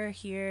saw her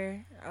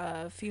here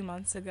a few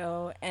months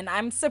ago, and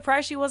I'm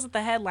surprised she wasn't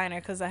the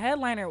headliner, because the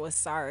headliner was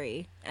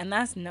Sorry, and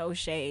that's no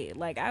shade.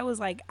 Like, I was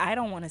like, I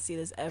don't want to see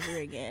this ever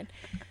again.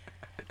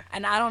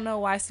 And I don't know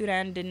why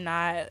Sudan did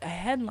not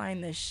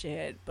headline this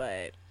shit,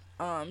 but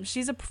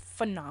she's a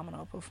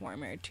phenomenal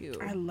performer too.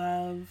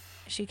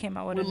 She came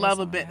out with a love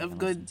a bit of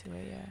good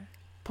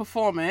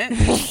performance.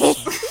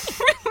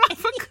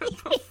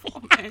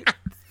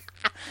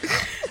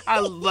 I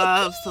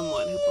love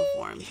someone who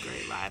performs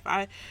great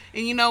live.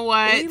 And you know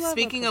what?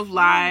 Speaking of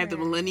live, the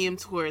Millennium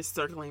Tour is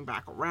circling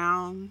back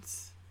around.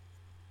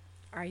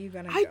 Are you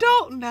gonna? I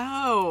don't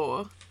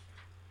know.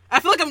 I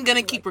feel like I'm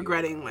gonna keep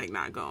regretting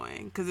not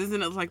going, because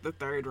isn't it like the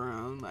third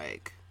round?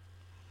 Like,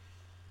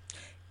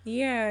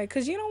 yeah,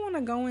 because you don't want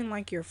to go in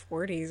your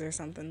 40s or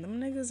something.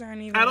 Them niggas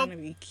aren't even gonna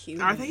be cute.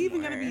 Are they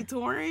even gonna be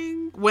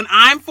touring when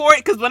I'm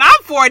 40? Because when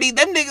I'm 40,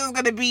 them niggas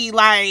gonna be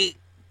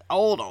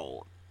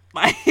old.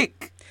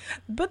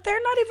 But they're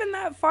not even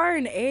that far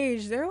in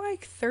age. They're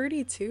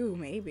 32,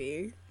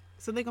 maybe.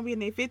 So they're gonna be in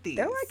their 50s.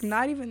 They're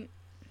not even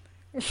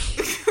in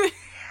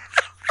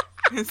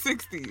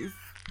 60s.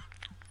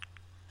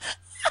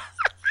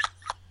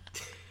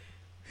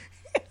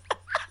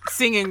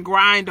 Singing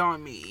Grind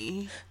on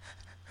Me.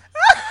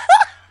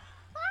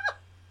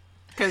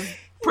 Because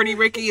Pretty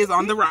Ricky is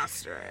on the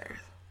roster.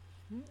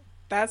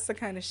 That's the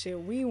kind of shit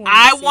we want.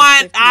 I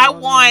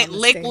want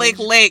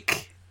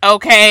lick.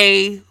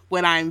 Okay,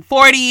 when I'm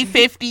 40,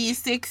 50,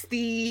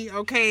 60,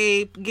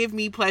 okay, give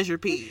me Pleasure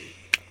P.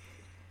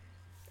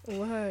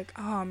 Look,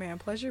 oh man,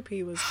 Pleasure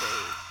P was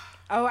great.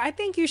 Oh, I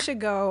think you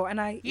should go.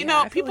 And I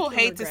people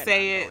hate to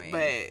say it,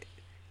 but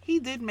he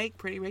did make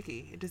Pretty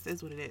Ricky. It just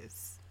is what it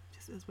is.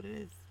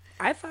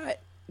 I thought,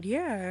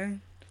 yeah.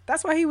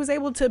 That's why he was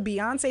able to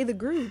Beyonce the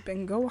group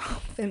and go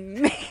off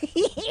and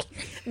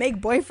make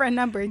Boyfriend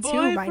Number 2,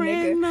 my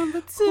nigga.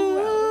 Number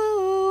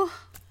 2.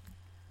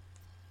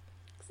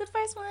 The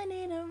first one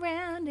in a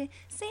round, it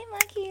seemed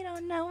like he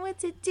don't know what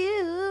to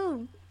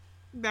do.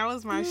 That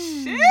was my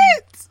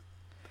shit.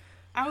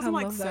 I was in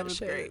 7th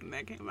grade when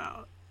that came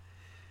out.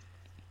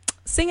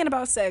 Singing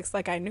about sex,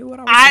 I knew what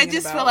I was singing about. I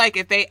just feel like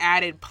if they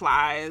added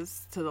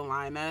Plies to the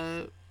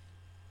lineup,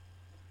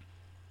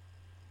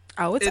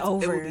 it's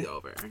over. It would be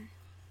over.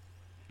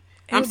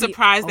 I'm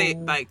surprised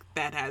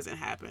that hasn't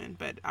happened,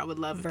 but I would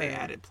love if they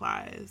added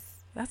Plies.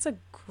 That's a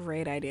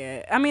great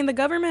idea. I mean, the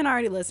government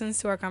already listens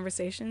to our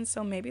conversations,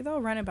 so maybe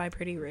they'll run it by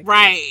Pretty Ricky.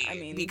 Right. I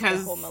mean, because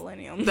the whole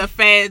millennium. The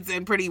feds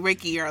and Pretty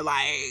Ricky are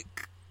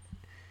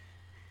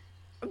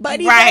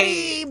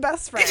buddy,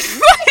 best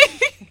friends.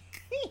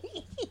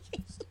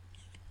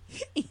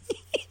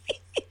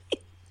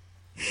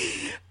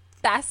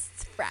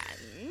 Best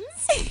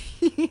friends.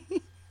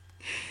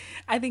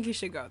 I think you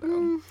should go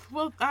though.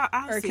 Well,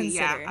 I'll see.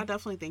 Consider. Yeah, I'll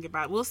definitely think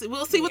about it. We'll see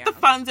what the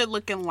funds are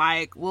looking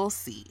like. We'll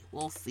see.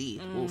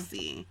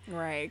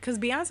 Right, because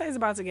Beyonce is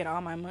about to get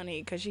all my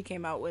money because she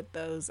came out with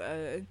those.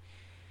 Oh,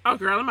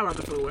 girl, I'm about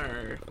to fool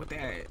her with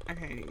that.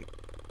 Okay.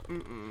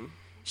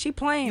 She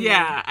playing.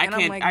 Yeah, I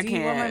can't. I'm do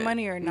you want my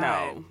money or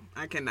not? No,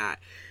 I cannot.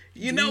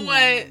 You know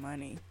what?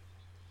 Money.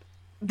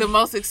 The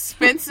most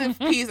expensive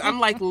piece. I'm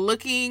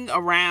looking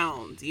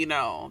around.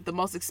 The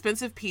most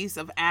expensive piece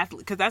of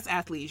because that's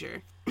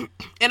athleisure.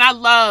 And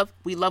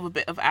we love a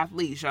bit of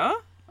athleisure.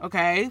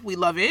 Okay, we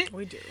love it.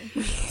 We do.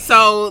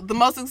 So the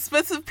most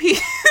expensive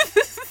piece,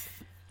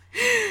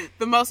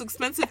 of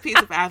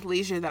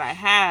athleisure that I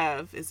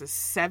have is a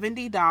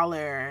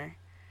 $70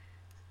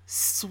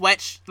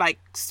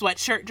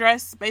 sweatshirt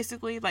dress.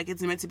 Basically,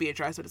 it's meant to be a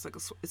dress, but it's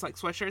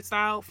sweatshirt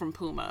style from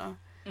Puma.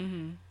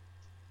 Mm-hmm.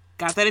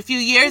 Got that a few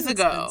years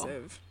ago.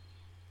 Expensive.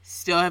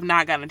 Still have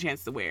not gotten a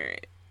chance to wear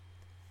it.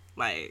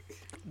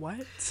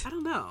 What? I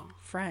don't know.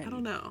 Friend. I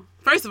don't know.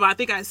 First of all, I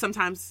think I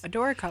sometimes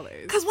adore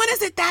colors. Because when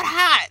is it that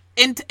hot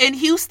in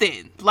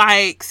Houston?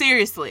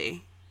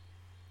 Seriously.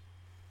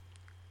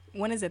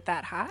 When is it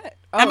that hot?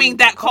 Oh, I mean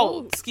that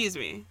cold. Excuse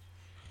me.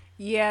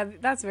 Yeah,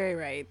 that's very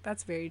right.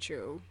 That's very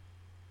true.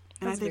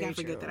 And I think I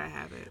forget that I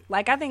have it.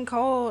 Like, I think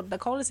the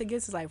coldest it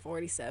gets is like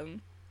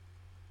 47.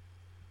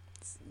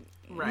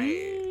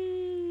 Right.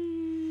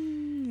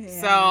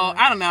 Yeah. So,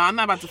 I don't know. I'm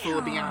not about to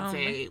fool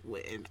Beyonce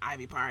in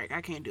Ivy Park.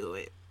 I can't do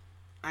it.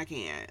 I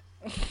can't.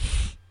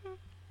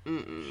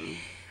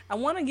 I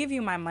want to give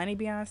you my money,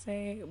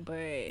 Beyonce,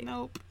 but...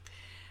 Nope.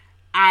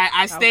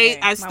 I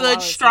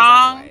stood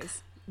strong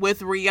with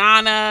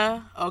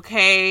Rihanna,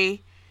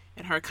 okay,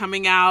 and her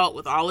coming out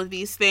with all of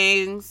these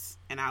things,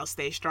 and I'll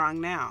stay strong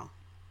now.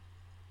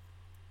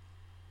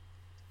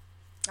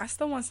 I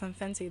still want some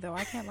Fenty, though.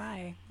 I can't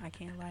lie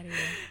to you.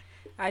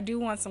 I do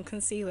want some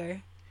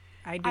concealer.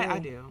 I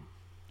do.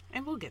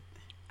 And we'll get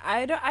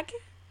I can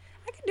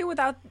do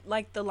without,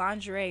 like, the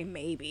lingerie,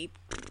 maybe.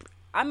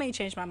 I may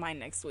change my mind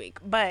next week,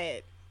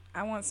 but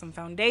I want some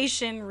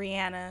foundation,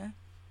 Rihanna.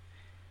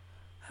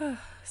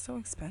 So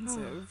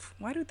expensive.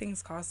 Why do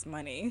things cost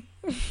money?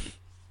 Do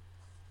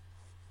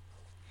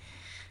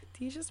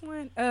you just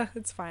want...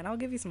 it's fine. I'll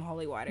give you some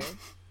holy water.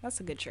 That's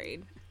a good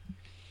trade.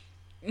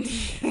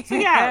 So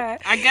yeah,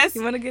 I guess...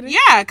 You want to get it?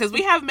 Yeah, because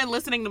we haven't been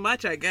listening to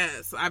much, I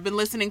guess. I've been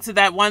listening to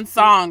that one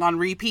song on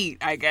repeat,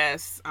 I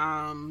guess.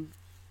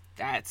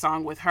 That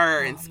song with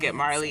her and Skip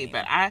Marley. Same.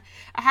 But I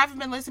haven't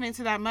been listening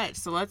to that much.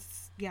 So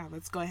let's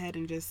go ahead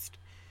and just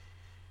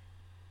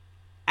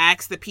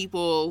ask the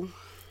people...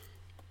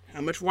 how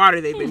much water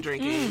they've been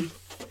drinking.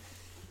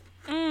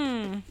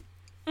 I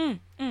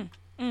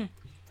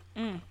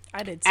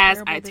did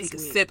terrible as I take a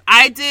sip.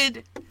 I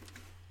did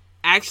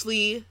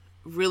actually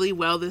really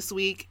well this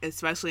week,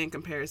 especially in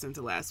comparison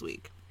to last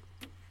week.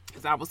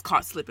 Because I was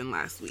caught slipping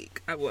last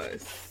week. I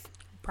was.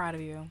 Proud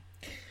of you.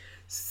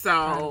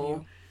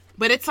 So,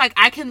 but it's like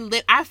I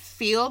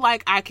feel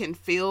like I can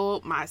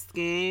feel my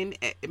skin,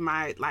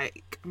 my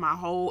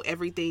whole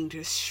everything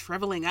just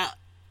shriveling up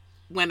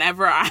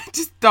whenever I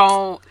just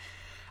don't.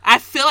 I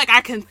feel like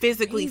I can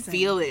physically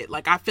feel it.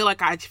 Like, I feel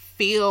like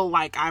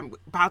I'm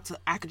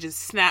I could just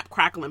snap,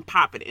 crackle, and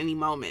pop at any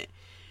moment.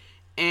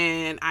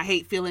 And I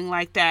hate feeling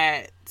like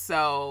that.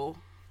 So,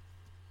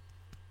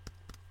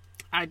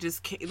 I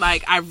just can't,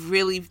 like, I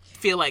really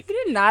feel like...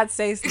 You did not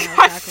say snap,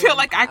 I feel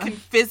like I can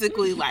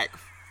physically, like,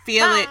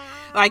 feel it.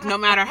 Like, no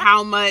matter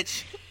how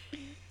much,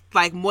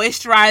 like,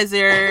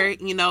 moisturizer,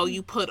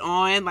 you put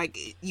on, like,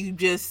 you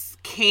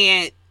just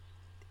can't...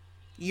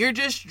 You're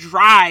just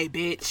dry,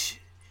 bitch.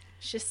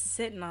 It's just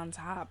sitting on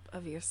top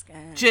of your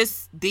skin.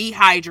 Just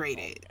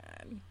dehydrated.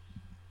 Oh,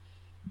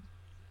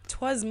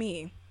 'twas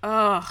me.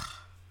 Ugh.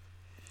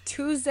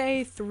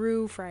 Tuesday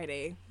through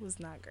Friday was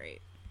not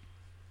great.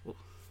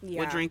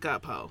 Well, drink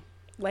up, ho.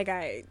 Like,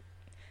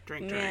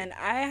 drink.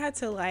 I had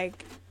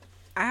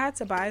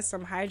to buy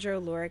some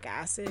hyaluronic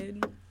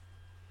acid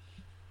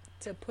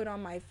to put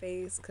on my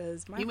face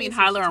because my... You mean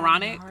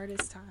hyaluronic? The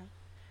hardest time.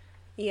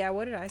 Yeah,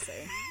 what did I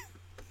say?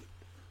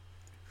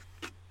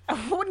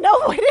 Oh, no,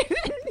 what did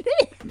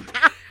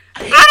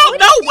I don't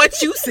know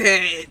what you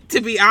said,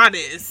 to be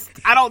honest.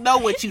 I don't know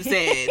what you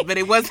said, but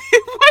it wasn't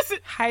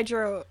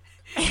hydro.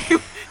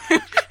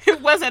 It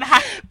wasn't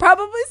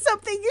probably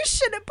something you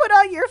shouldn't put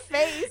on your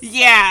face.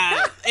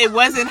 Yeah, it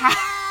wasn't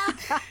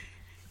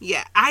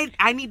Yeah,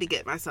 I need to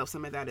get myself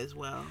some of that as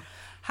well.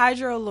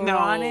 Hyaluronic.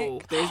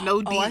 No, there's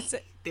no D.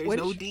 There's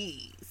no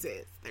D,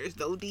 sis. There's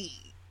no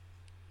D.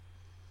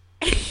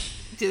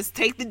 Just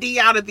take the D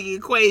out of the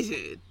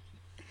equation.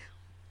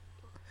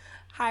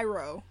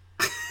 Hyro.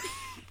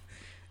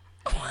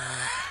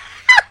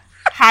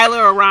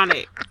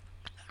 Hyaluronic.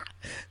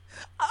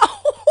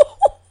 Oh.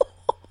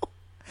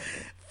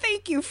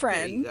 Thank you,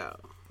 friend. There you go.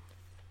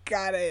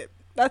 Got it.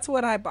 That's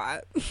what I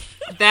bought.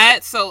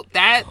 That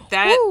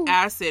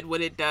acid,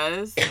 what it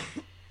does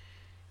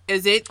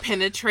is it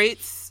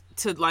penetrates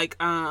to, like,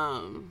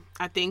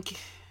 I think,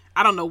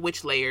 I don't know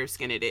which layer of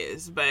skin it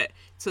is, but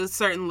to a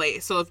certain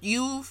layer. So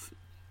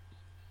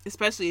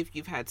especially if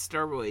you've had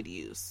steroid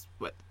use,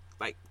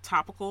 like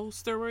topical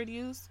steroid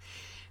use,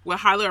 what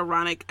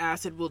hyaluronic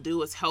acid will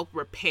do is help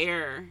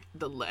repair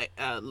the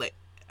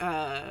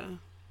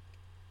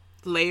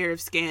layer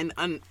of skin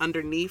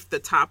underneath the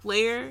top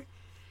layer,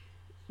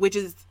 which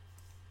is,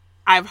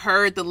 I've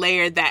heard, the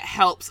layer that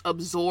helps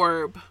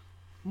absorb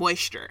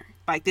moisture.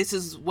 Like, this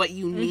is what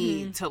you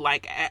need to,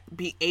 like,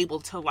 be able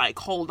to, like,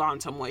 hold on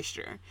to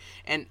moisture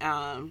and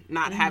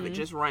not have it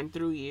just run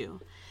through you.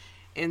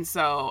 And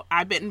so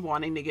I've been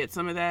wanting to get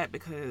some of that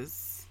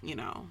because,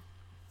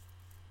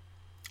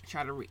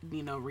 try to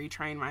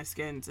retrain my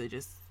skin to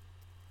just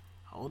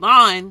hold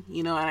on,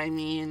 you know what I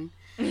mean?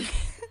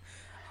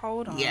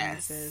 Hold on,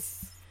 yes,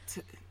 sis.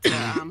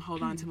 to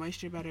hold on to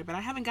moisture better, but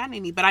I haven't gotten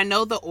any. But I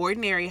know The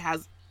Ordinary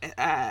has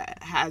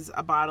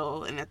a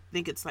bottle, and I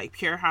think it's like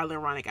pure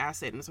hyaluronic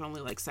acid, and it's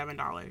only like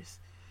 $7.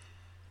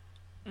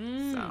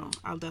 So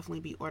I'll definitely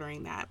be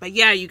ordering that. But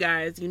yeah, you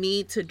guys, you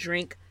need to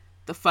drink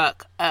the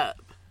fuck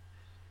up.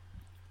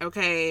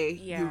 Okay,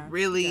 yeah, you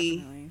really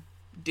definitely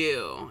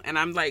do. And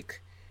I'm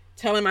like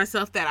telling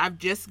myself that I've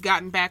just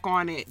gotten back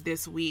on it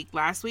this week.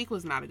 Last week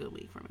was not a good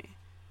week for me. It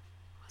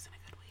wasn't a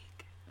good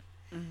week.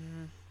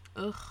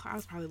 Ugh, I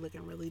was probably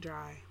looking really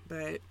dry,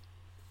 but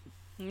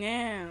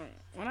Yeah.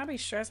 When I be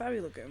stressed, I be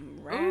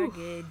looking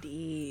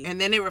raggedy. Ooh. And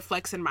then it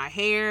reflects in my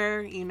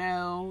hair, you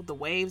know. The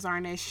waves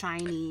aren't as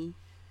shiny.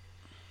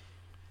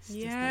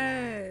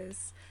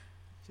 Yes.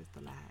 Just a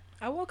lot.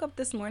 I woke up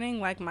this morning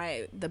like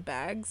the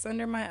bags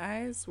under my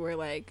eyes were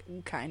like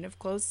kind of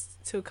close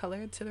to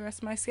color to the rest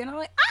of my skin. I'm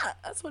like,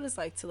 that's what it's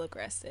like to look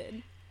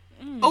rested.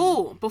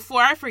 Oh,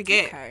 before I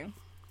forget. Okay.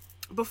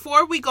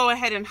 Before we go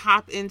ahead and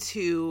hop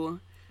into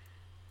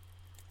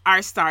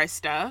our star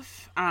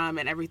stuff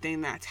and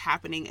everything that's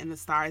happening in the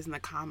stars and the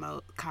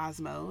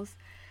cosmos,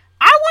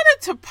 I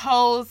wanted to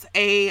pose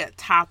a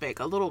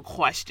topic, a little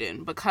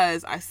question,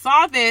 because I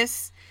saw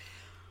this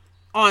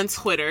on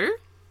Twitter.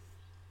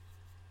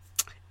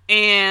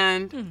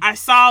 And I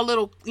saw a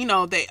little, you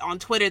know, on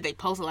Twitter, they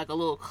posted like a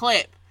little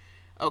clip,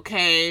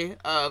 okay,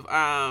 of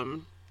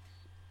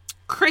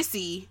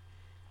Chrissy.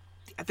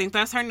 I think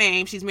that's her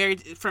name. She's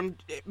married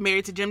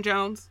to Jim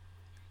Jones.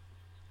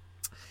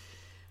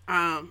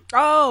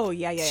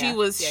 She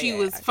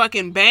was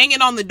fucking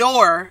banging on the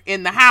door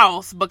in the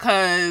house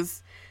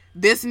because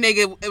this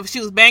nigga, she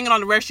was banging on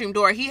the restroom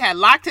door. He had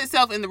locked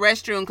himself in the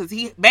restroom because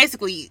he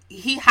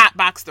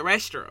hotboxed the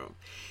restroom.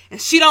 And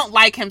she don't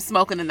like him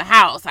smoking in the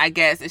house, I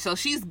guess. And so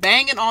she's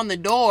banging on the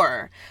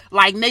door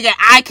like, nigga,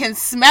 I can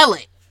smell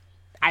it.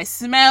 I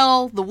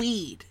smell the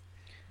weed.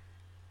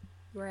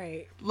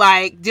 Right.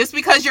 Like, just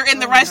because you're in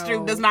the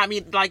restroom does not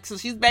mean, like, so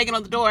she's banging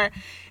on the door.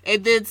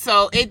 And then,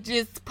 so it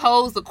just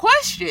posed a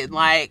question,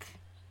 like,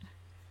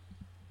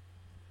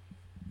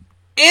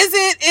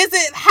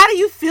 how do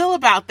you feel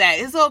about that?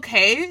 Is it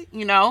okay,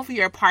 you know, for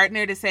your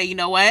partner to say, you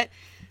know what,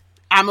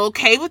 I'm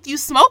okay with you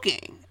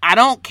smoking. I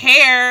don't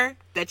care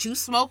that you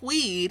smoke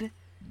weed,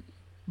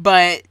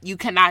 but you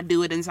cannot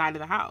do it inside of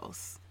the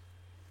house.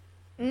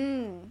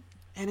 And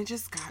it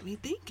just got me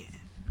thinking.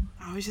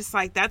 I was just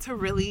like, that's a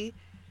valid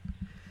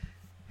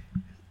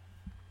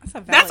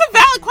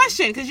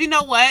question. Because you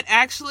know what?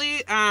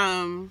 Actually,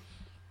 I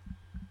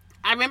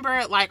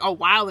remember like a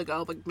while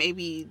ago, like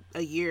maybe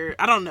a year,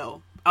 I don't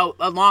know,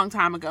 a long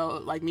time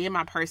ago, like me and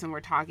my person were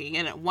talking.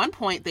 And at one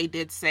point they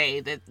did say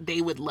that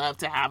they would love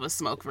to have a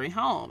smoke-free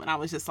home. And I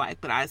was just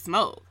like, but I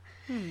smoke.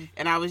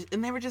 And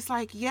they were just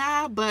like,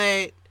 yeah,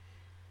 but,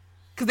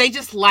 because they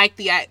just like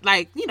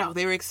you know,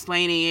 they were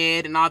explaining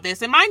it and all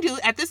this. And mind you,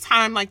 at this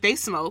time, like, they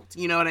smoked,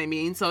 you know what I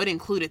mean? So it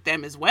included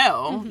them as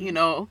well, you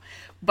know,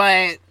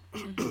 but,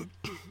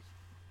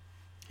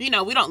 you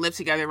know, we don't live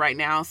together right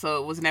now.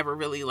 So it was never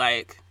really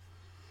like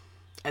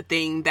a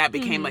thing that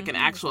became like an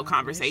actual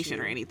conversation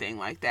or anything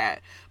like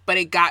that. But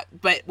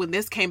when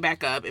this came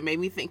back up, it made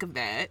me think of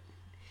that.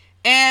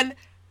 And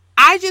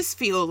I just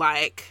feel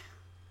like,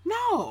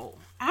 no.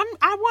 No.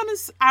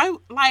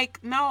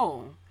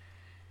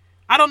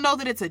 I don't know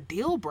that it's a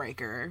deal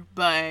breaker,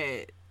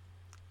 but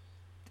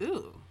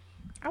ooh.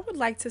 I would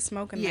like to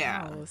smoke in the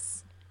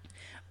house.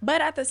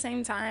 But at the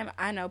same time,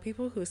 I know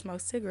people who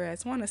smoke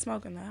cigarettes want to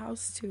smoke in the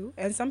house too.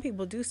 And some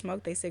people do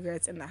smoke their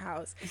cigarettes in the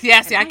house.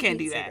 Yeah, see, I can't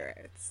do that.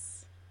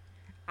 Cigarettes.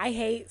 I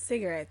hate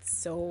cigarettes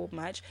so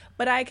much.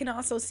 But I can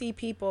also see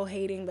people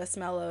hating the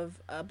smell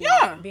of a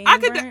blunt being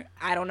burnt.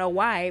 I don't know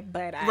why,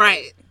 but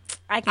I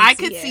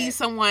could see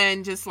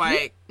someone just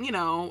like, you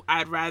know,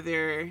 I'd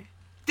rather...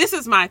 This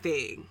is my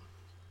thing.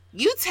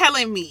 You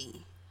telling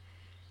me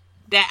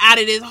that out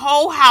of this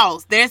whole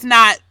house, there's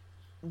not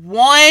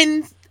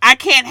one... I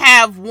can't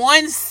have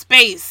one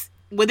space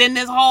within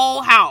this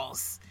whole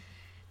house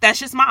that's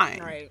just mine.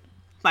 Right.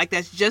 Like,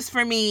 that's just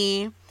for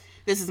me.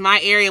 This is my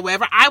area,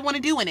 whatever I want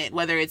to do in it.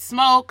 Whether it's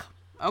smoke,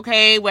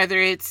 okay, whether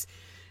it's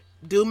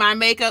do my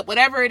makeup,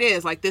 whatever it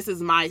is. Like, this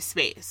is my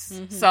space.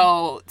 Mm-hmm.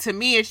 So, to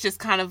me, it's just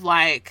kind of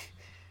like...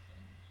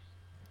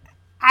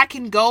 I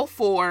can go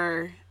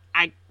for...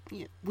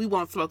 we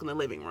won't smoke in the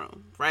living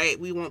room, right?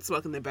 We won't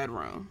smoke in the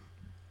bedroom.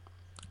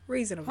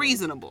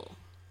 Reasonable.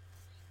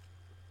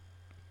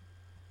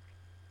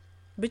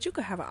 But you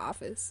could have an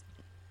office.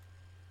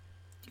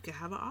 You could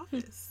have an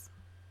office.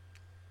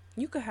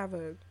 You could have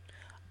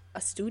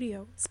a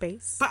studio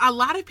space. But a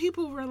lot of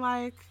people were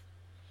like,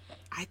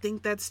 I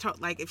think that's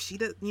like, if she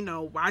does, you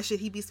know, why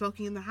should he be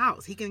smoking in the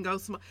house? He can go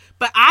smoke.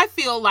 But I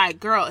feel like,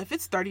 girl, if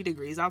it's 30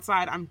 degrees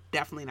outside, I'm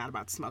definitely not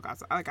about to smoke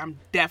outside. Like, I'm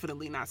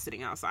definitely not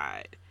sitting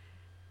outside.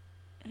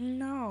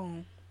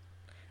 No.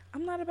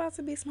 I'm not about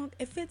to be smoked.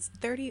 If it's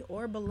 30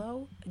 or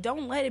below,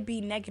 don't let it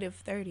be negative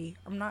 30.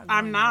 I'm not.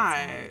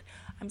 Outside.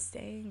 I'm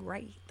staying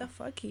right the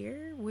fuck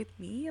here with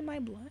me and my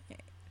blunt.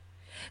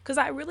 Because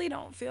I really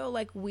don't feel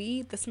like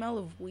the smell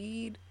of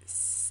weed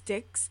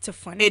sticks to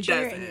furniture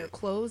and your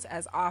clothes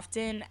as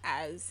often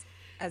as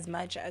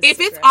much as...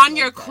 If it's on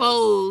your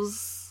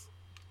clothes,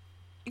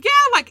 yeah,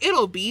 like,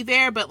 it'll be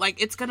there, but,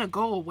 like, it's gonna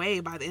go away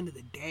by the end of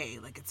the day.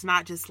 Like, it's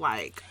not just,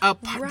 like,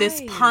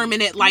 this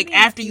permanent, like,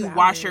 after you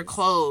wash your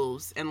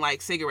clothes and,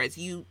 like, cigarettes.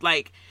 You,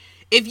 like,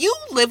 if you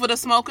live with a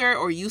smoker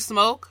or you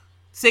smoke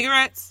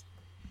cigarettes,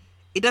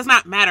 it does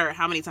not matter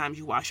how many times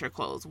you wash your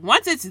clothes.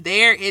 Once it's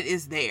there, it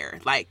is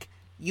there. Like,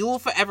 you will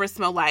forever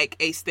smell like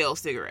a stale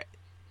cigarette.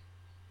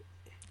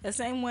 The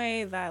same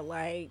way that,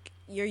 like,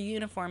 your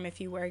uniform if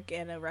you work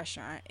at a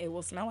restaurant. It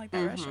will smell like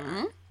that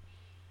restaurant.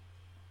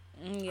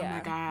 Yeah. Oh my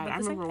God. I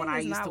remember when I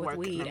used to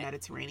work in a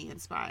Mediterranean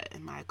spot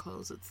and my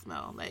clothes would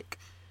smell like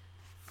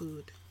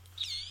food.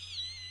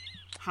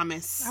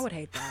 Hummus. I would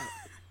hate that.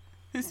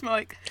 It smell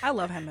like... I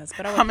love hummus,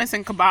 but hummus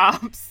and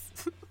kebabs.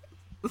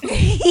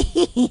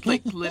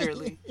 Like,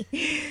 literally.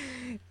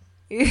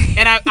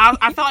 And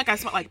I felt like I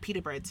smelled like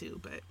pita bread too,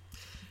 but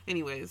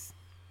anyways.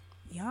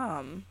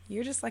 Yum.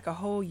 You're just like a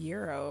whole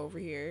Euro over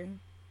here.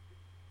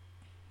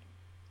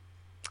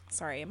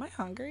 Sorry, am I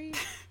hungry?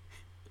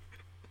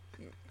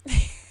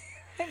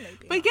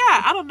 But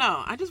yeah, I don't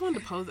know. I just wanted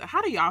to pose it.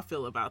 How do y'all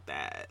feel about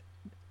that?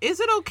 Is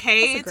it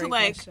okay to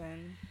like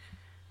question.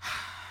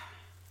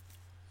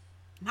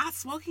 Not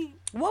smoking?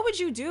 What would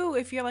you do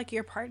if you're like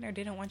your partner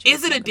didn't want you?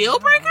 Is it a deal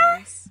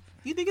breaker?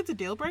 You think it's a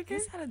deal breaker?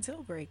 It's not a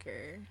deal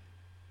breaker.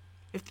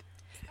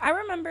 I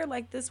remember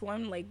like this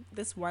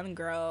one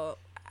girl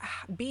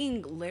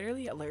being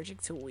literally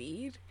allergic to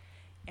weed,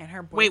 and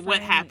her boyfriend. Wait,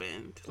 what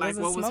happened? Like,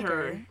 what was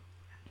her?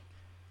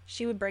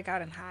 She would break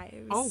out in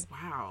hives. Oh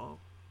wow.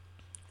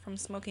 From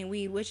smoking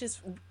weed, which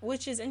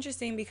is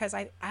interesting because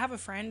I have a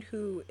friend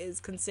who is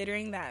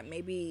considering that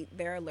maybe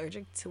they're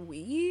allergic to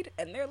weed,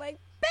 and they're like,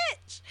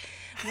 bitch,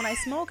 when I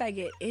smoke I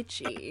get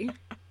itchy.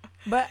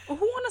 But who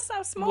want to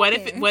stop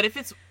smoking? What if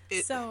it's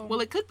so?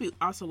 Well, it could be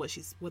also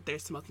what they're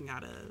smoking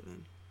out of.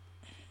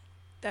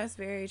 That's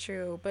very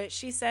true. But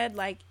she said,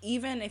 like,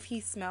 even if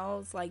he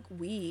smells like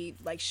weed,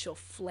 like, she'll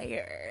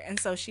flare. And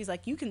so she's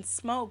like, you can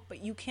smoke,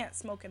 but you can't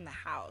smoke in the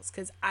house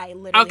because I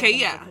literally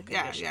have a medical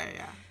condition.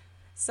 Yeah.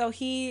 So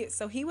he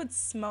would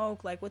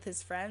smoke like with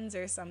his friends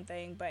or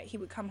something, but he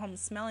would come home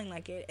smelling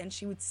like it, and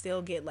she would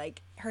still get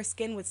like her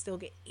skin would still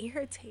get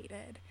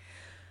irritated.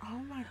 Oh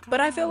my God. But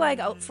I feel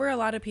like for a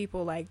lot of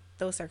people, like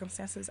those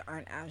circumstances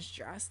aren't as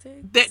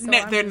drastic.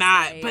 They're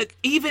not. Like, but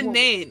even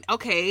then,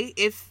 okay,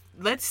 if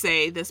let's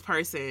say this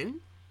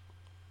person,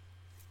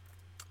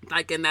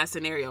 like in that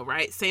scenario,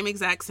 right? Same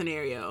exact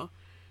scenario,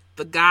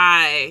 the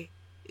guy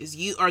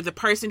is or the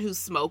person who's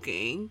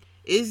smoking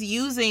is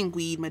using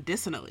weed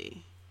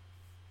medicinally.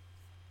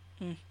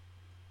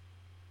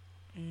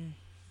 Damn.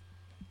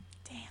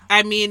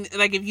 I mean,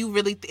 like if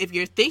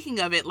you're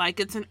thinking of it like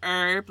it's an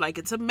herb, like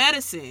it's a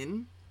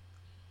medicine.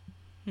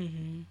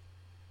 Mm-hmm.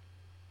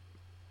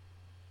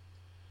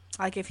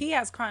 Like if he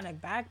has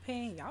chronic back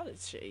pain,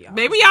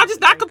 maybe y'all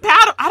just not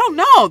compatible. I don't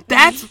know.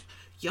 That's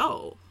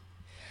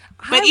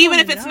But even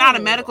if it's not a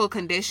medical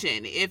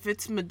condition, if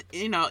it's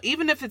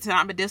even if it's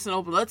not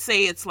medicinal, but let's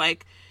say it's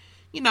like,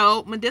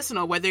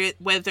 medicinal, whether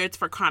it's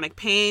for chronic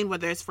pain,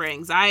 whether it's for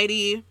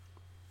anxiety,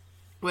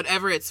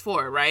 whatever it's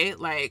for, right?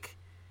 Like,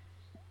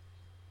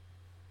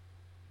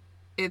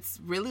 it's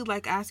really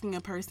like asking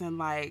a person,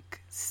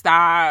 like,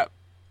 stop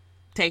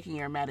taking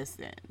your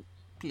medicine,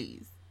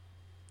 please.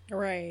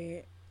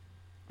 Right.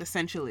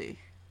 Essentially.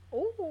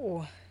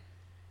 Ooh.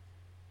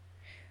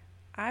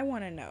 I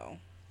want to know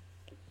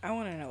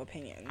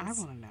opinions. I want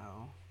to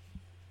know.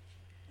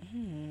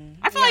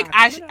 I feel like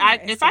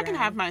if I can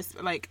have my,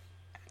 like,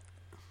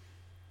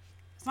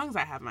 as long as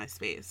I have my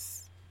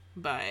space,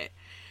 but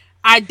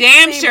I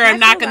damn sure am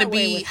not going to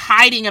be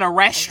hiding in a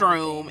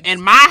restroom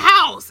in my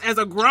house as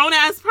a grown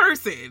ass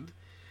person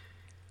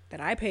that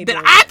I pay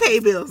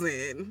bills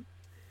in.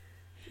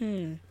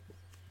 I'm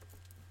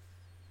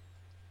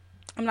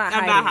not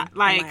hiding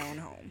like, in my own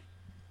home.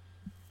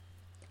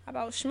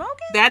 About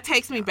smoking? That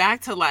takes me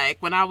back to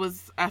like when I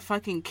was a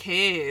fucking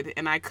kid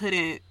and I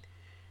couldn't,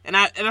 and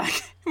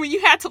like when you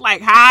had to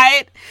like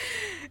hide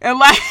and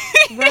like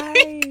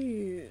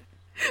right.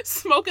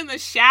 Smoke in the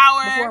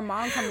shower before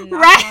mom comes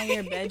knocking on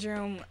your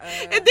bedroom.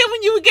 And then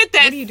when you would get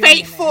that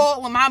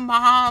fateful, when my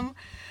mom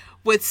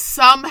would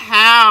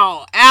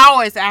somehow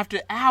hours after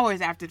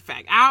the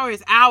fact,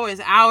 hours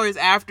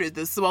after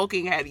the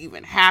smoking had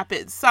even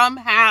happened,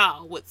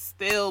 somehow would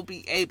still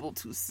be able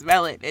to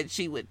smell it, and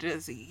she would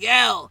just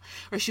yell,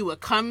 or she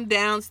would come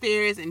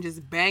downstairs and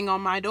just bang on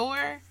my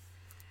door.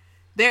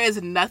 There is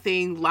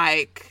nothing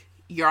like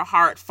your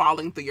heart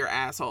falling through your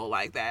asshole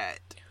like that.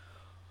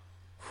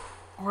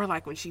 Or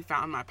like when she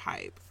found my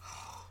pipe.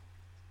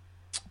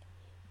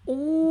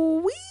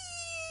 Ooh-wee.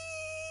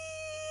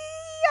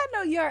 I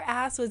know your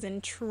ass was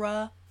in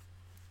trouble.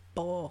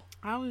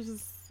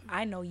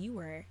 I know you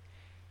were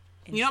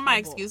in trouble. My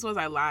excuse was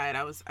I lied.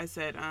 I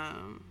said,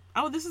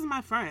 this is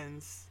my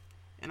friends.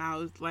 And I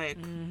was like...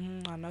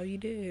 I know you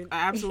did.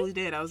 I absolutely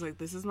did. I was like,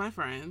 this is my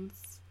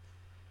friends.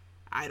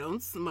 I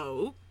don't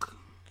smoke.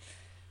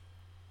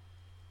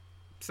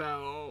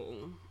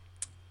 So...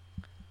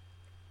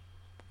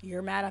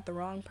 You're mad at the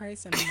wrong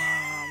person,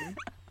 Mom.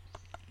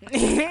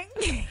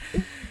 Because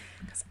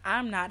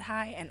I'm not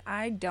high and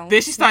I don't.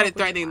 Then she started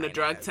threatening to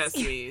drug test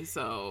me,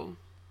 so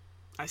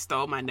I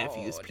stole my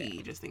nephew's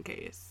pee just in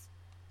case.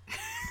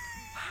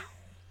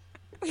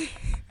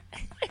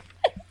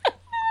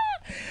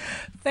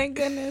 Thank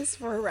goodness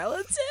for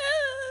relatives.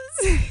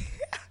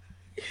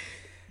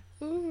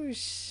 Ooh,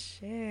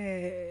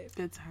 shit.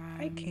 Good times.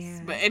 I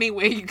can. But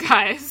anyway, you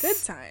guys. Good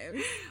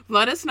times.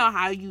 Let us know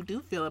how you do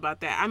feel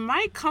about that. I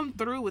might come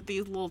through with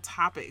these little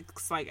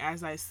topics, like,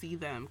 as I see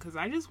them, because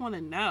I just want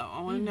to know.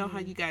 I want to know how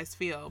you guys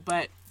feel.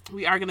 But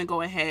we are going to go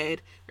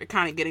ahead. We're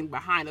kind of getting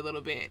behind a little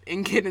bit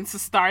and get into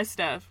star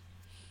stuff.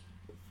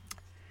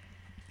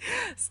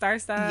 Star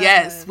stuff.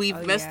 Yes,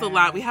 we've missed a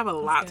lot. We have a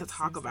lot to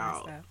talk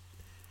about.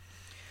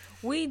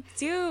 We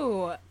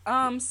do.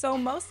 So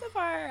most of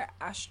our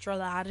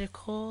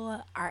astrological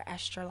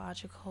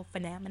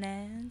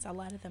phenomena, a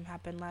lot of them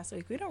happened last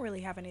week. We don't really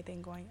have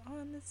anything going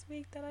on this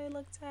week that I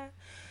looked at.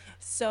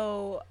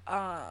 So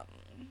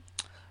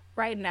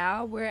right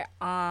now we're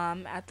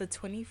at the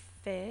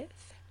 25th,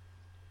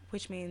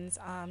 which means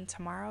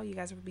tomorrow you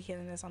guys will be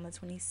hearing this on the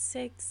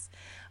 26th.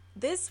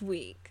 This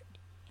week,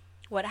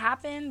 what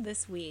happened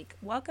this week?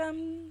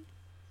 Welcome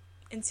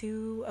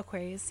into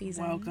Aquarius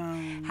season.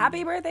 Welcome.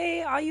 Happy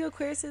birthday, all you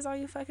Aquariuses, all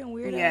you fucking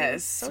weirdos.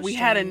 Yes, so we strange.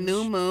 had a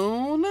new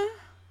moon.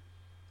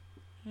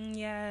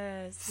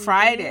 Yes.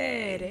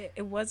 Friday.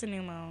 It was a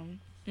new moon.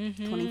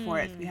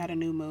 24th, we had a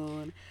new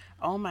moon.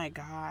 Oh my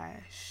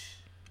gosh.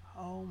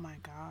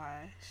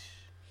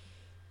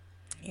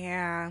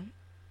 Yeah.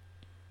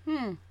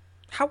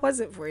 How was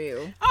it for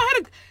you?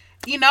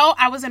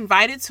 I was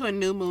invited to a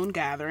new moon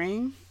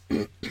gathering.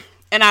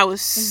 And I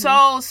was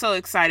so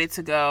excited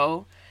to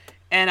go.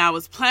 And I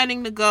was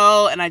planning to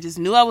go, and I just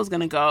knew I was going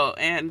to go.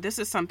 And this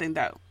is something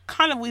that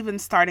kind of we've been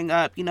starting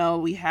up. You know,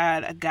 we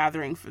had a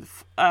gathering for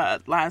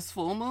the last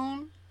full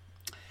moon.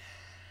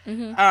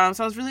 So I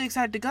was really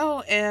excited to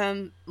go,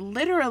 and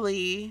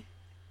literally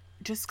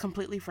just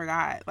completely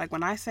forgot. Like,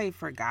 when I say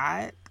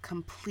forgot,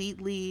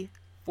 completely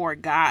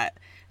forgot.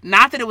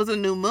 Not that it was a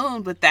new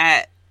moon, but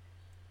that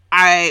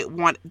I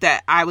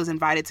was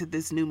invited to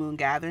this new moon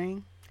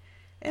gathering.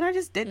 And I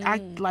just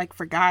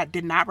forgot,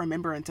 did not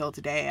remember until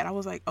today. And I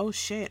was like, oh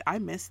shit, I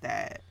missed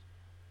that.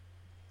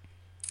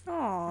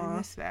 Aww. I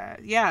missed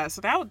that. Yeah,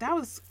 so that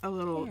was a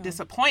little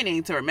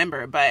disappointing to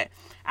remember. But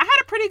I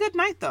had a pretty good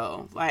night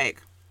though.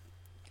 Like,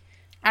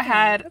 I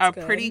had a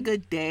pretty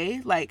good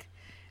day. Like,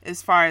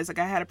 as far as, like,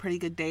 I had a pretty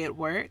good day at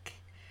work.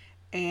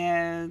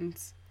 And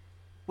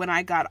when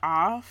I got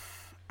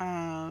off,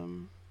 I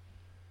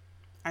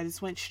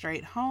just went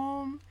straight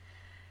home.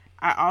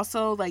 I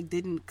also, like,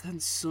 didn't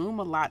consume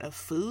a lot of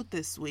food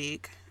this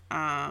week,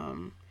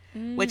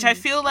 which I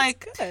feel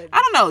like, I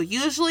don't know,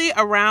 usually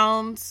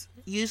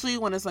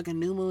when it's like a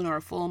new moon or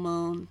a full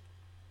moon,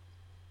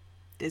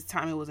 this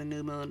time it was a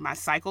new moon, my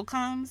cycle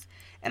comes,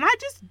 and I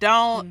just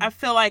don't, I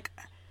feel like,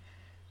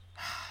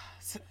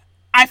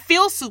 I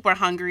feel super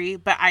hungry,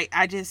 but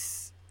I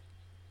just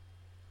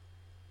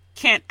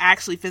can't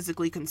actually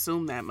physically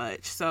consume that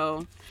much,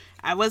 so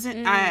I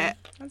wasn't,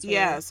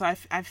 so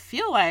I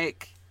feel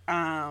like,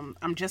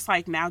 I'm just,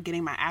 like, now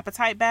getting my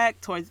appetite back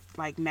towards,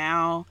 like,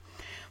 now.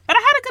 But I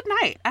had a good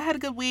night. I had a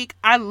good week.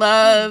 I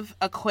love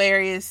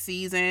Aquarius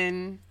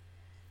season.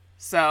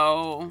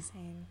 So,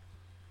 Same.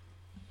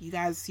 you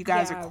guys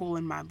are cool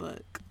in my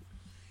book.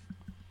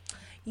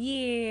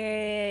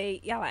 Yeah,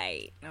 y'all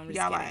right. No, I'm just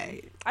y'all kidding.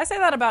 right. I say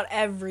that about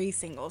every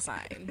single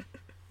sign.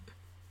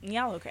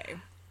 Y'all okay.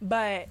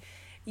 But,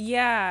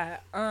 yeah,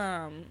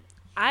 I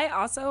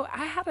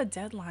had a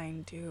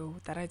deadline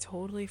due that I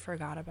totally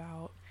forgot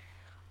about.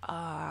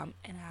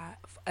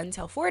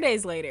 Until 4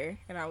 days later,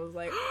 and I was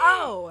like,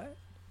 oh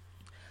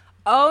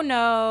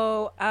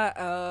no,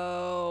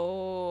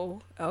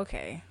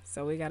 okay,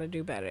 so we gotta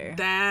do better.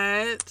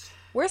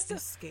 We're still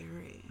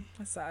scary.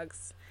 That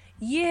sucks.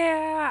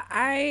 Yeah,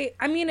 I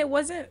mean, it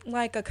wasn't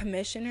like a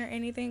commission or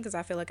anything, because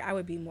I feel like I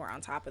would be more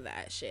on top of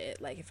that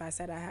shit. Like, if I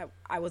said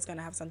I was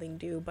gonna have something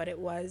due, but it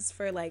was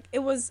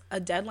a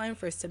deadline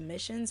for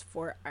submissions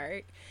for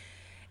art,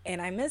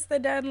 and I missed the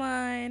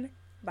deadline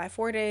by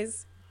 4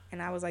 days.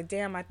 And I was like,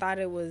 damn, I thought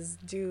it was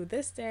due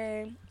this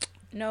day.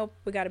 Nope,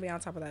 we got to be on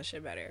top of that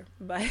shit better.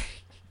 But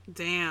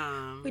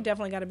damn, we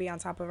definitely got to be on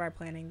top of our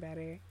planning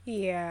better.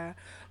 Yeah.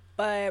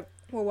 But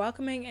we're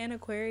welcoming an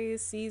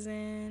Aquarius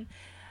season.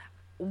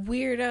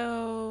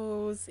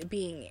 Weirdos,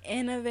 being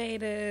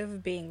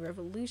innovative, being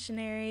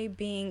revolutionary,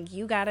 being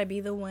you gotta be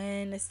the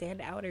one to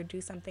stand out or do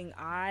something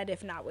odd,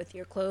 if not with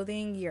your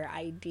clothing, your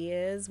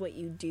ideas, what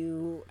you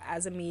do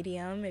as a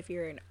medium, if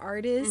you're an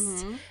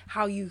artist,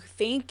 how you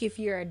think, if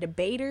you're a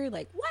debater,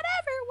 like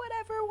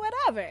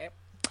whatever.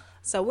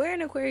 So we're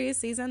in Aquarius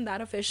season.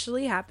 That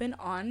officially happened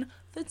on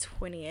the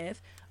 20th.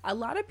 A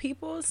lot of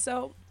people,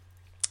 so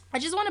I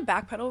just want to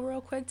backpedal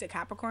real quick to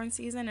Capricorn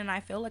season, and I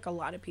feel like a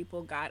lot of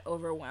people got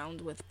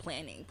overwhelmed with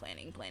planning.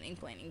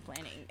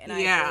 And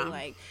I feel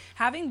like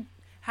having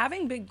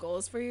big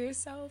goals for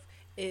yourself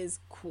is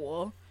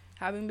cool.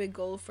 Having big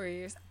goals for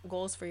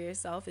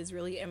yourself is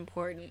really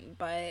important.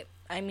 But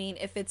I mean,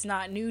 if it's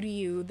not new to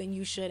you, then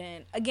you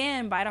shouldn't.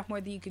 Again, bite off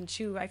more than you can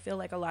chew. I feel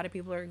like a lot of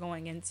people are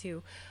going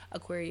into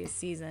Aquarius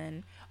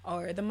season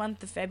or the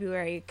month of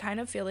February kind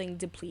of feeling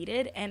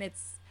depleted, and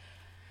it's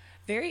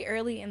very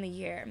early in the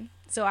year.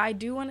 So I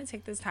do want to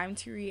take this time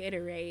to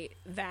reiterate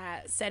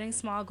that setting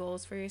small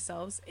goals for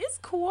yourselves is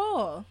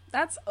cool.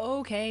 That's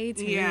okay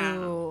too. Yeah.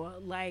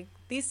 Like,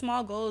 these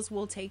small goals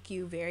will take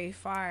you very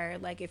far,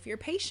 like, if you're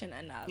patient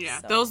enough.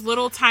 Yeah, so, those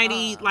little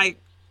tiny, like,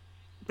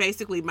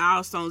 basically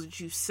milestones that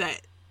you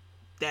set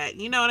that,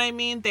 you know what I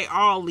mean? They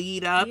all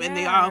lead up and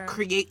they all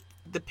create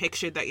the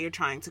picture that you're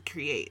trying to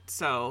create.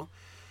 So.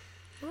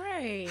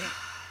 Right.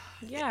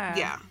 Yeah.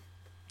 Yeah.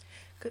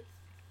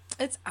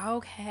 It's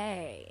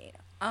okay.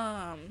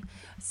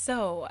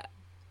 So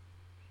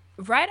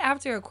right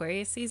after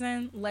Aquarius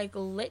season, like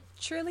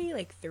literally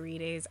like 3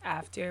 days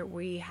after,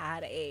 we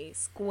had a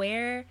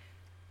square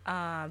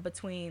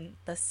between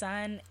the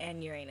sun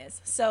and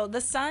Uranus. So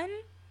the sun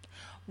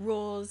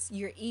rules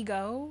your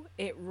ego,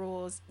 it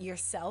rules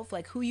yourself,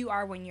 like who you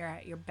are when you're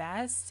at your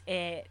best,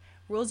 it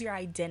rules your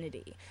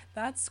identity.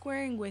 That's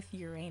squaring with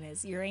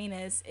Uranus.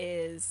 Uranus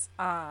is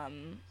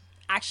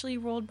actually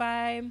ruled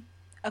by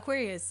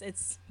Aquarius.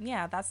 It's,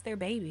 yeah, that's their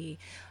baby.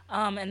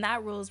 And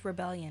that rules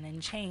rebellion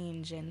and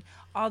change and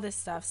all this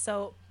stuff.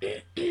 So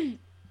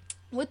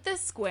with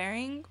this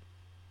squaring,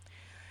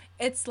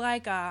 it's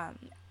like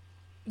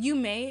you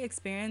may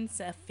experience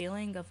a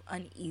feeling of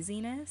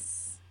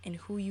uneasiness in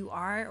who you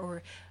are,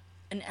 or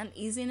an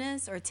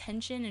uneasiness or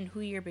tension in who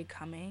you're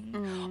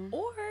becoming.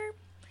 Or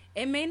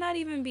it may not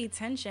even be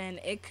tension.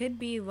 It could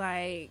be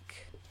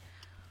like,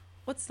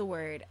 what's the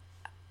word?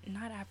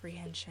 Not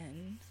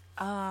apprehension.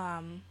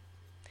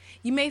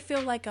 You may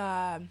feel like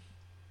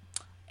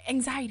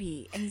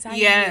anxiety.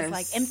 Anxiety is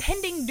like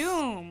impending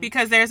doom,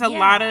 because there's a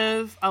lot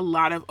of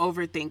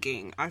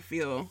overthinking, I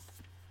feel.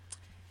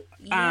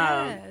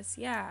 Yes,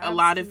 yeah. A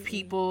lot of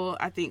people,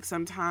 I think,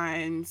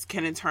 sometimes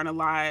can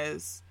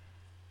internalize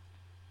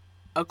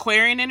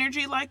Aquarian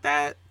energy like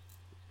that,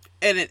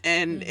 and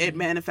it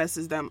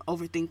manifests them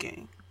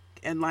overthinking,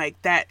 and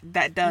like that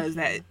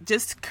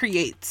just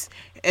creates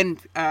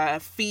and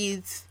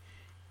feeds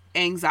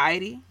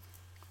anxiety.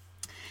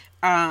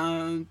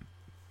 And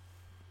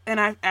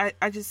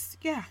I just,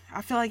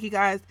 I feel like you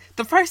guys,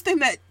 the first thing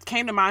that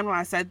came to mind when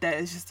I said that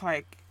is just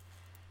like,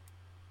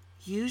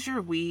 use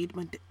your weed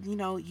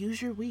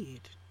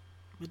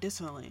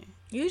medicinally.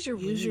 Use your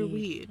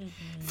weed.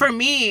 Mm-hmm. For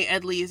me,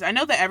 at least, I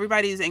know that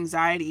everybody's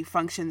anxiety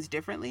functions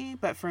differently,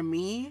 but for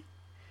me,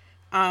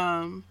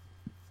 so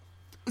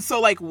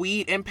like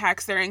weed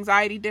impacts their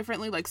anxiety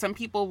differently. Like some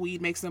people,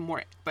 weed makes them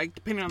more, like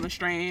depending on the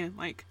strain,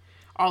 like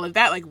all of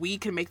that, like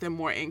weed can make them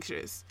more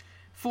anxious.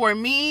 For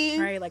me,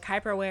 right, like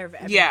hyper aware of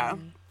everything. Yeah.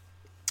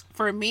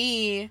 For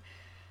me,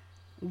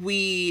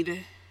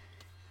 weed,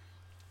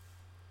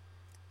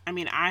 I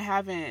mean,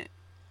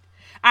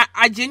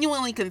 I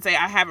genuinely can say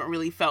I haven't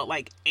really felt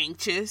like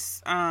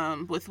anxious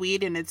with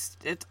weed, and it's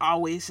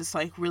always just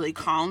like really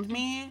calmed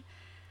me,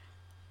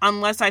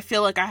 unless I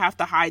feel like I have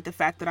to hide the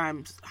fact that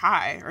I'm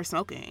high or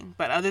smoking.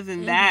 But other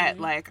than that,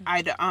 like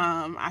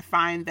I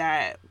find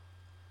that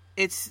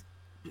it's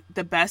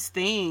the best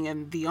thing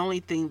and the only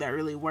thing that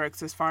really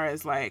works as far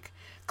as like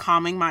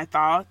calming my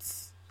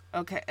thoughts,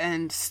 okay,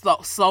 and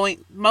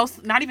slowing,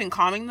 not even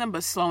calming them,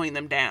 but slowing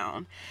them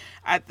down.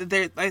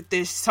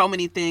 There's so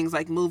many things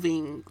like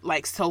moving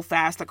like so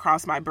fast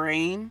across my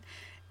brain,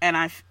 and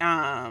I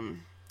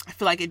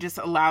feel like it just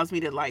allows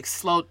me to like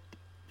slow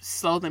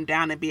them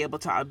down and be able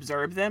to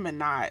observe them and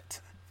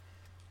not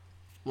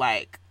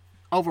like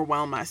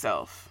overwhelm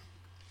myself.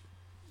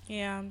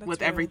 Yeah, that's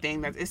with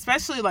everything, that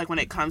especially like when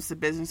it comes to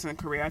business and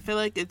career. I feel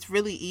like it's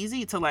really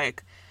easy to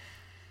like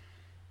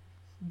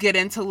get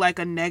into like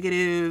a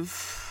negative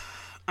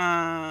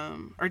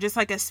or just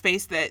like a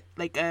space that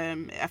like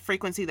a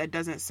frequency that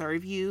doesn't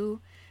serve you,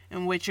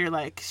 in which you're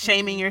like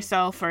shaming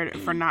yourself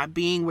for not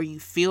being where you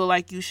feel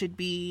like you should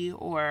be,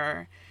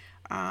 or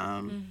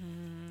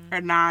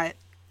or not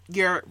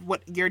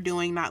what you're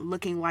doing not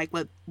looking like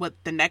what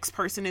the next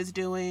person is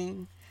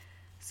doing.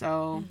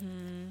 So,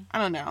 I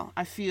don't know.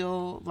 I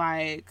feel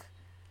like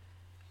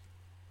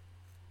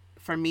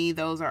for me,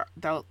 those are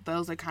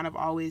kind of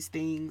always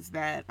things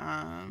that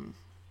I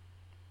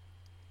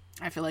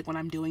feel like when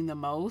I'm doing the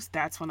most,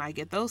 that's when I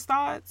get those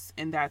thoughts,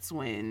 and that's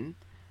when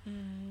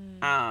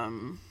I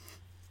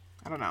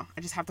don't know.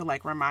 I just have to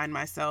like remind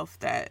myself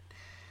that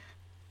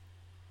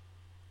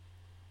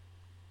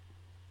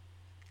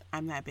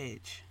I'm that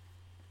bitch.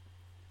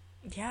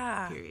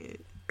 Yeah. Period.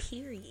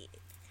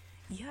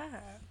 Yeah.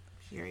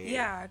 Period.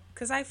 Yeah,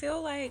 because I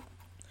feel like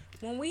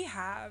when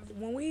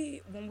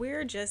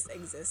we're just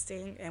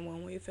existing, and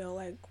when we feel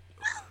like,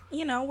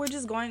 you know, we're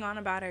just going on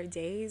about our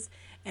days,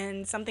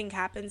 and something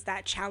happens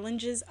that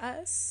challenges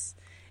us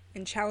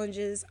and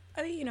challenges,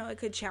 you know, it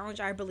could challenge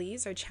our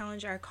beliefs or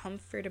challenge our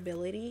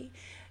comfortability,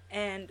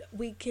 and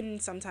we can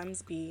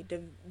sometimes be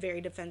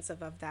very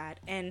defensive of that.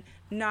 And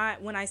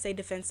not, when I say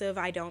defensive,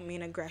 I don't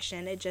mean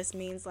aggression. It just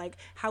means like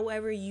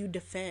however you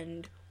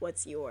defend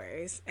what's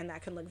yours, and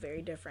that can look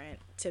very different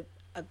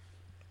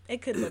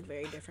it could look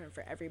very different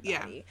for everybody.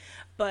 Yeah.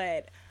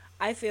 But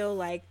I feel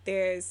like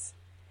there's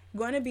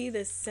going to be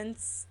this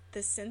sense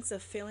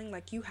of feeling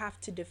like you have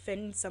to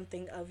defend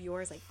something of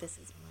yours, like this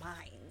is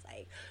mine,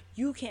 like,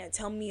 you can't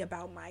tell me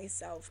about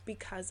myself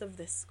because of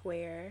this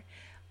square.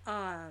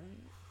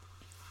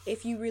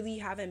 If you really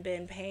haven't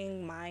been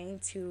paying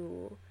mind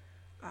to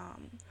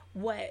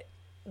what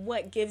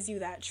gives you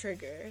that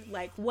trigger,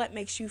 like what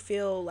makes you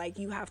feel like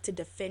you have to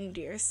defend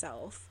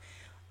yourself.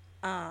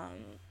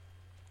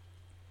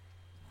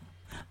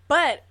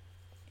 But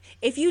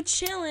if you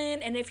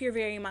chillin' and if you're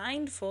very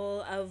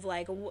mindful of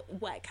like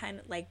what kind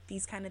of like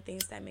these kind of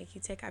things that make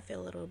you tick, I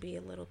feel it'll be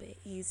a little bit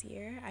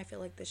easier. I feel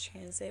like this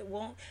transit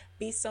won't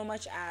be so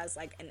much as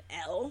like an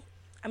L.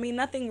 I mean,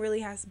 nothing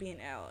really has to be an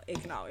L.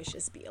 It can always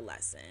just be a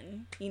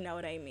lesson. You know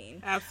what I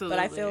mean? Absolutely.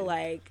 But I feel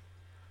like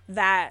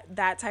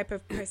that type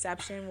of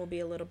perception will be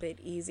a little bit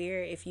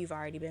easier if you've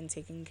already been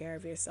taking care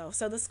of yourself.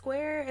 So the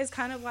square is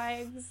kind of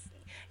like,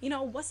 you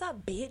know, what's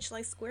up, bitch?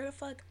 Like, square the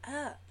fuck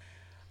up.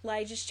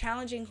 Like, just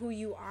challenging who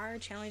you are,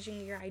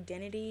 challenging your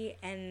identity,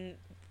 and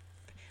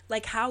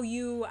like how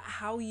you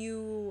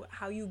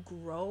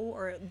grow,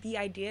 or the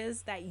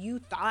ideas that you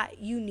thought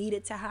you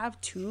needed to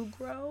have to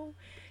grow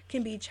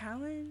can be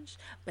challenged,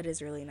 but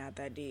it's really not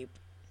that deep.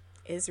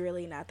 It's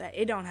really not that.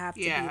 It don't have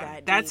to be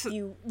that deep.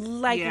 You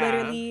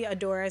literally,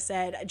 Adora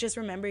said, just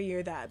remember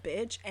you're that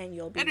bitch, and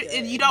you'll be good.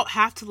 And you don't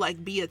have to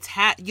like be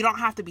attached. You don't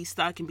have to be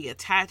stuck and be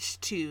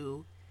attached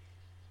to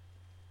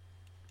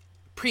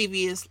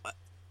previous,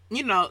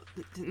 you know,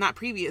 not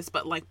previous,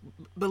 but like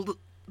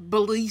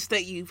beliefs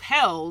that you've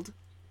held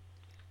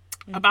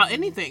about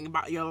anything,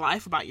 about your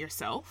life, about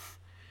yourself.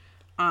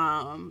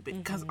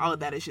 Because all of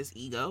that is just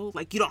ego.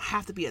 Like, you don't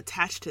have to be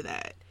attached to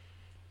that.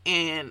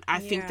 And I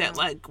think that,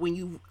 like, when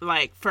you,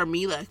 like, for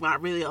me, like, when I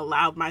really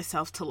allowed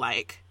myself to,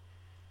 like,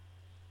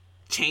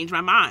 change my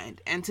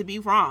mind and to be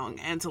wrong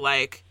and to,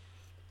 like,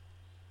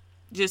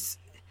 just,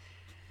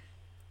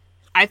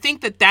 I think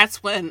that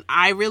that's when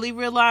I really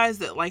realized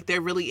that, like,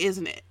 there really is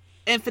an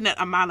infinite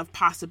amount of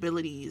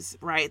possibilities,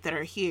 right, that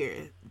are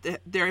here.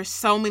 There are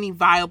so many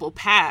viable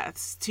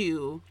paths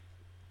to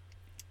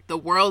the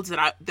worlds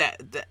that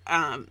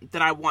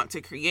I want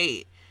to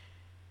create.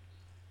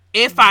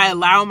 If I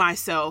allow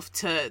myself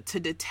to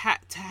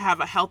have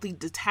a healthy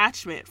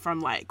detachment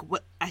from like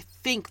what I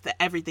think that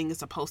everything is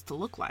supposed to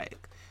look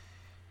like.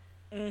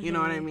 You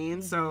know what I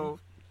mean? So,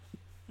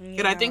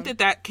 and I think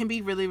that can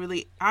be really,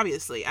 really,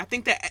 obviously. I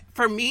think that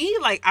for me,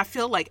 like, I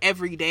feel like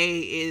every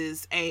day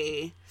is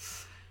a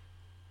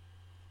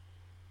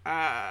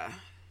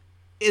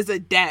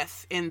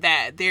death, in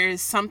that there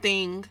is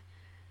something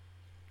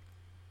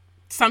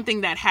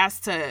that has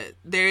to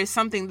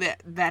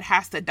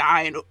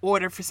die in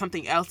order for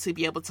something else to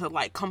be able to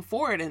like come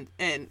forward and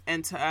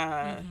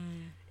to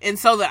and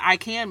so that I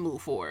can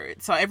move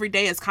forward. So every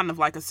day is kind of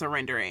like a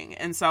surrendering.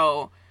 And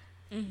so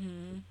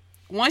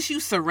once you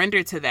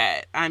surrender to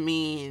that, I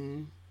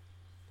mean,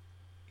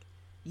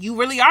 you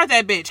really are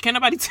that bitch. Can't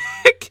nobody tell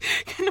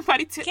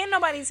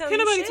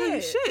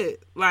you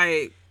shit.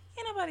 Like,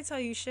 can't nobody tell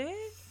you shit.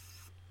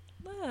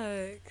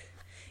 Look,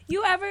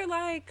 you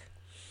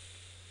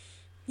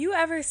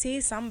ever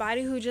see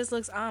somebody who just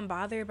looks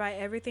unbothered by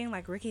everything,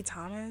 like Ricky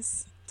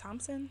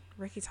Thompson?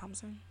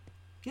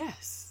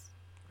 Yes.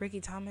 Ricky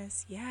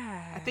Thomas,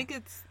 yeah. I think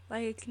it's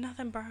like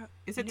nothing but.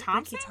 Is it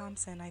Thompson? Ricky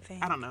Thompson, I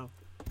think. I don't know,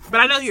 but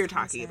I know you're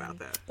talking about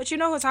that. But you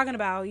know who I'm talking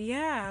about?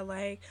 Yeah,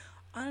 like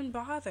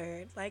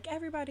unbothered. Like,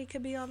 everybody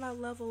could be on that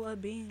level of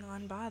being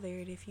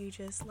unbothered if you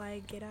just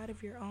like get out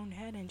of your own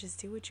head and just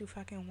do what you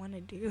fucking want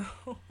to do.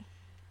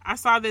 I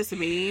saw this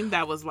meme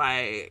that was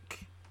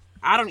like,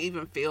 I don't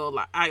even feel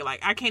like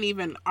I can't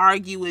even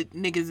argue with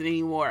niggas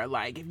anymore.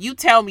 Like, if you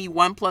tell me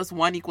 1 +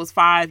 1 =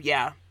 5,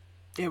 yeah,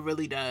 it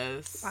really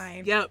does.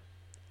 Fine. Yep.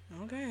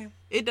 Okay.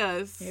 It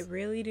does. It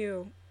really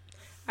do.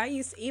 I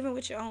used to, even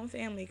with your own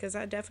family, because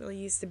I definitely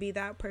used to be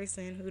that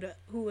person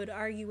who would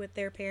argue with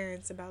their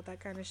parents about that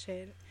kind of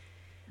shit.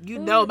 You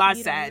know my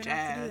sag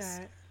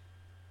ass.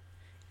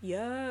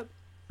 Yup.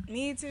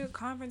 Me too.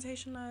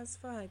 Confrontational as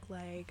fuck.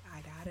 Like,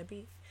 I gotta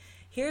be.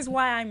 Here's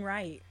why I'm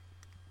right.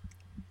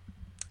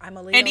 I'm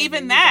a Leo, and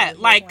even that,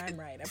 like,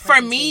 right. for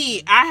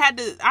me, I had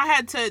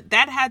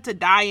to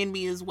die in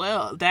me as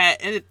well.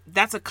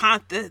 That's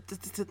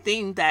a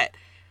thing that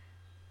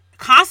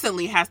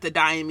constantly has to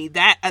die in me.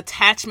 That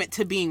attachment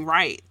to being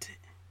right,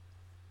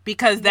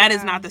 because that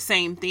is not the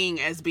same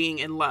thing as being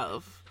in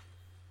love.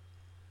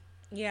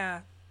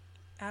 Yeah,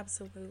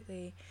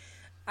 absolutely.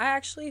 I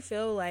actually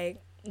feel like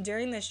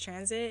during this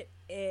transit,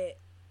 it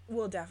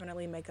will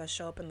definitely make us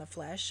show up in the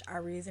flesh.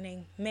 Our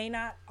reasoning may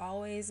not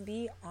always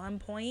be on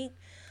point.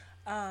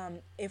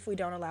 If we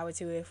don't allow it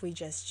to, if we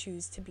just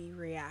choose to be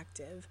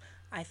reactive.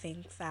 I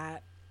think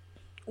that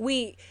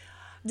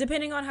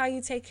depending on how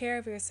you take care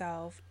of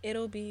yourself,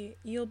 you'll be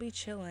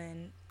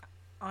chilling,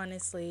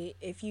 honestly,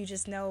 if you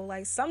just know,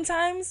 like,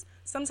 sometimes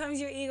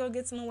your ego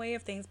gets in the way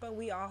of things, but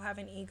we all have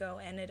an ego,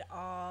 and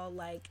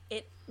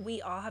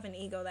we all have an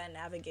ego that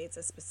navigates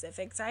a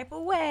specific type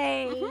of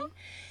way.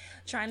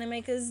 Trying to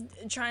make us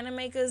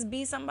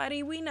be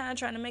somebody we not,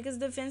 trying to make us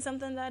defend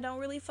something that don't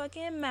really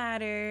fucking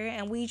matter,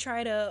 and we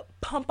try to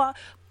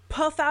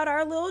puff out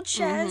our little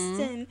chest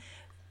and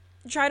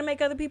try to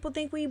make other people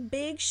think we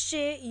big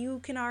shit. You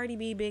can already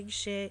be big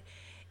shit.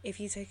 If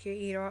you take your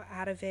ego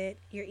out of it,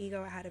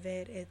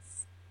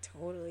 it's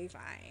totally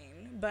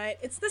fine. But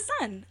it's the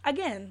sun.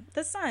 Again,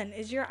 the sun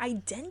is your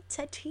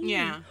identity.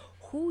 Yeah.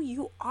 Who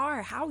you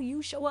are, how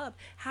you show up,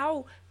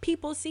 how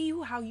people see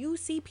you, how you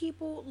see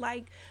people.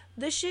 Like,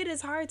 the shit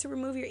is hard to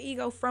remove your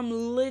ego from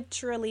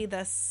literally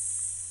the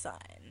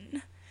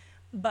sun.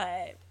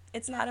 But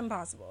it's not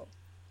impossible.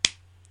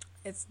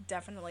 It's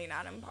definitely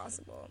not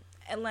impossible.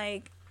 And,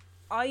 like,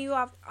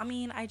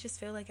 I just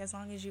feel like as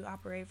long as you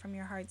operate from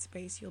your heart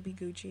space, you'll be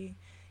Gucci.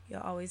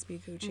 You'll always be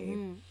Gucci.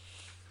 Mm-hmm.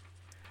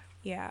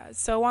 Yeah.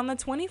 So on the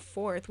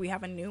 24th, we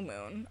have a new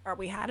moon. Or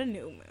we had a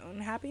new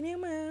moon. Happy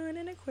new moon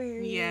in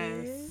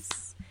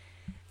Aquarius.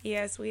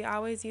 Yes, we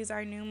always use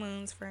our new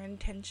moons for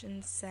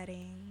intention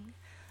setting.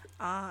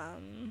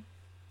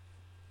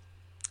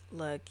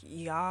 Look,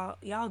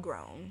 y'all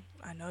grown.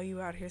 I know you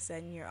out here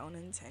setting your own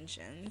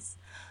intentions.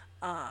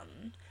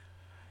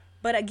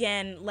 But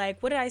again,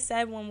 like what I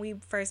said when we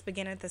first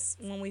began the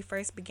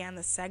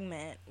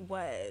segment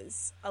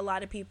was a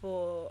lot of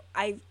people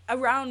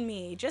around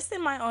me, just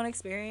in my own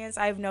experience,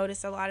 I've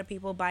noticed a lot of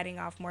people biting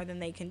off more than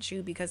they can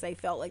chew because they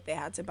felt like they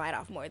had to bite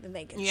off more than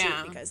they can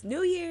chew because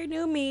new year,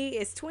 new me,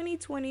 it's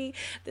 2020.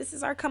 This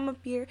is our come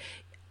up year.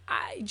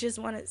 I just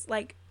want to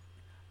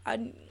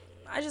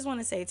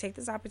say, take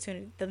this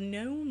opportunity. The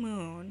new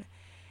moon,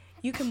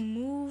 you can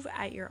move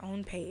at your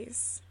own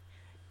pace.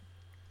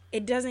 You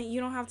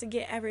don't have to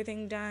get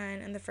everything done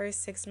in the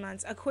first 6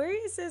 months.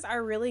 Aquariuses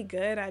are really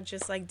good at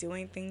just like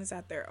doing things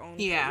at their own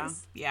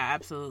pace. Yeah,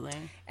 absolutely.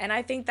 And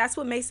I think that's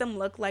what makes them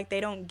look like they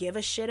don't give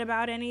a shit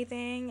about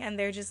anything and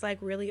they're just like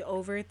really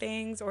over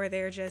things, or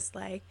they're just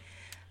like,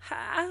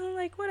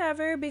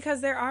 whatever,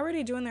 because they're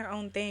already doing their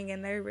own thing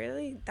and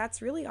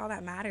that's really all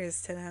that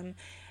matters to them.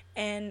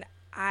 And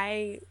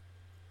I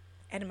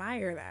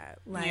admire that.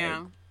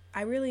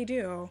 I really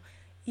do.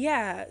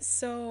 Yeah,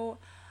 so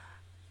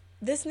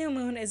this new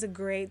moon is a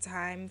great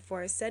time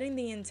for setting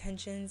the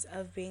intentions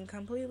of being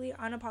completely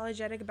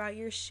unapologetic about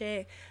your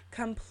shit,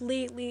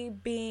 completely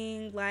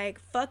being like,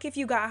 fuck if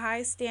you got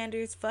high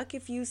standards, fuck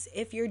if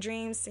your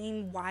dreams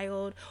seem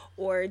wild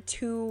or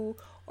too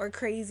or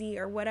crazy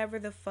or whatever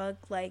the fuck.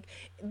 Like,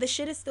 the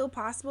shit is still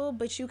possible,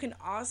 but you can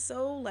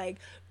also like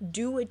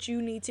do what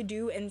you need to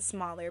do in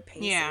smaller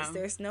paces. Yeah.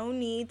 There's no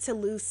need to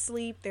lose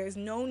sleep. There's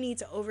no need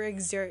to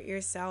overexert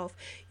yourself.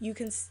 You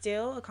can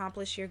still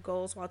accomplish your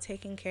goals while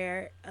taking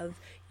care of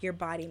your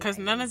body, because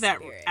none of that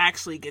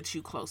actually gets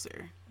you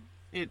closer.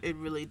 It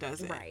really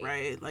doesn't,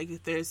 right? Like,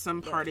 if there's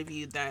some part of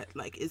you that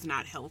like is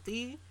not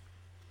healthy,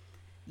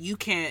 you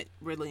can't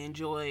really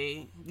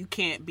you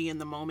can't be in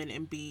the moment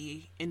and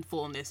be in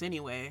fullness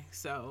anyway.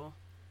 So,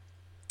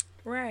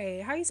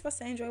 right. How are you supposed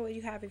to enjoy what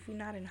you have if you're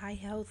not in high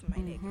health, my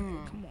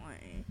nigga? Come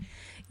on.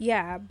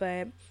 Yeah,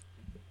 but,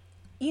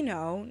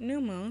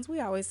 new moons, we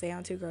always say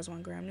on 2 Girls,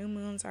 1 Gram, new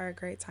moons are a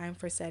great time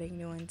for setting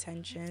new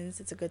intentions.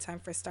 It's a good time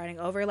for starting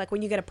over. Like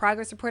when you get a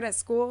progress report at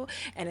school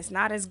and it's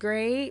not as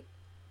great,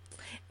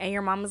 and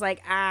your mom was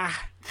like,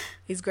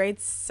 these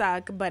grades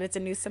suck, but it's a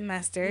new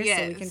semester,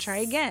 so we can try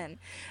again.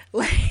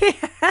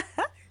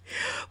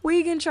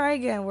 We can try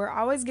again. We're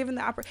always given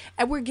the opportunity,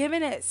 and we're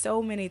given it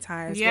so many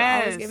times. We're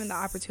always given the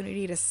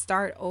opportunity to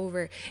start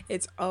over.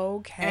 It's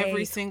okay.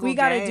 Every single day. We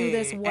got to do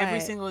this every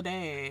single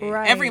day.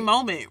 Right. Every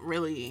moment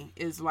really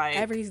is like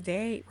every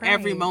day. Right.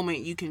 Every moment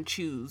you can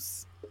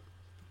choose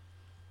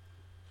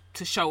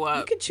to show up.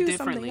 You can choose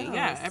differently.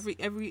 Yeah,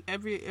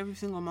 every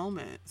single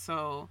moment.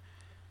 So.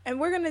 And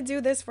we're going to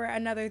do this for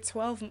another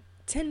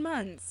 10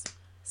 months.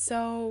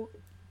 So,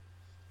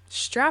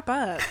 strap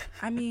up.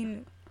 I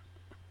mean,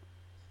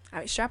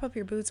 strap up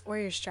your boots or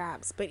your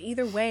straps. But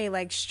either way,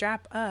 like,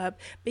 strap up.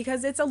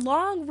 Because it's a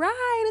long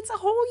ride. It's a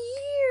whole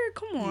year.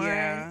 Come on.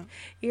 Yeah.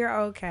 You're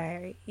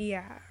okay.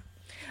 Yeah.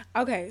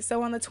 Okay,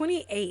 so on the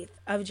 28th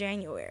of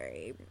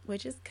January,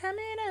 which is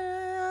coming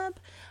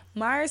up,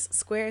 Mars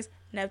squares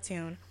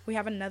Neptune. We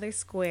have another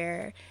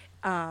square.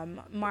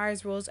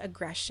 Mars rules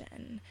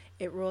aggression.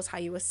 It rules how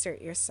you assert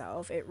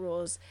yourself. It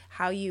rules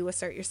how you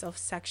assert yourself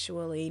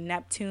sexually.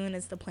 Neptune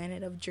is the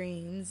planet of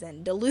dreams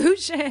and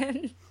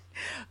delusion,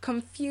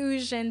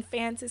 confusion,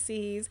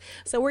 fantasies.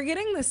 So we're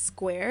getting the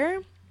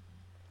square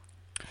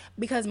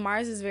because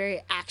Mars is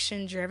very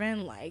action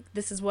driven. Like,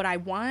 this is what I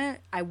want.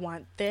 I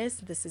want this.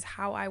 This is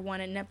how I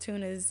want it.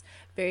 Neptune is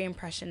very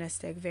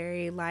impressionistic,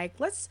 very like,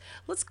 let's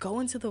go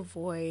into the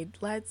void.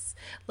 Let's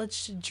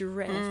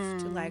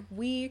drift. Like,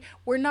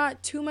 we're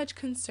not too much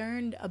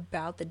concerned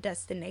about the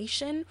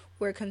destination.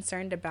 We're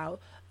concerned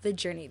about the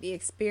journey, the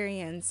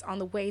experience on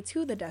the way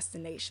to the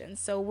destination.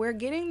 So we're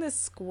getting this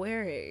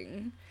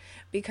squaring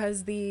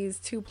because these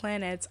two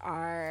planets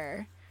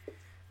are,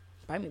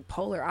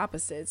 polar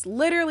opposites.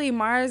 Literally,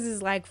 Mars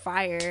is like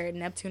fire,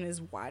 Neptune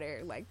is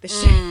water. Like, the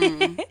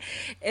shit.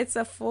 It's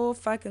a full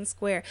fucking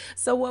square.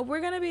 So what we're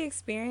going to be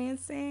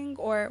experiencing,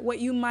 or what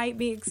you might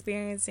be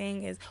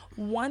experiencing, is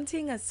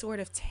wanting a sort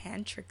of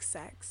tantric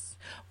sex,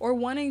 or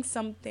wanting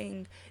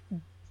something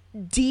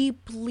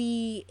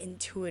deeply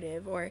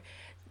intuitive, or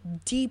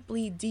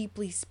deeply,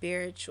 deeply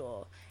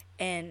spiritual.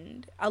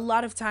 And a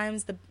lot of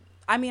times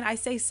I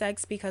say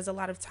sex because a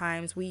lot of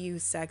times we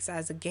use sex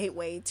as a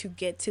gateway to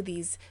get to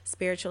these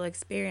spiritual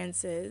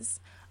experiences.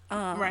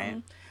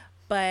 Right.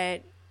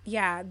 But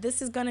yeah,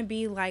 this is going to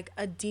be like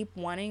a deep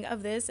wanting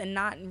of this and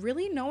not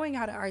really knowing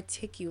how to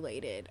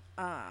articulate it.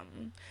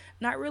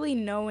 Not really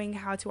knowing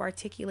how to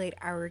articulate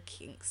our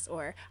kinks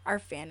or our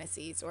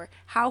fantasies or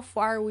how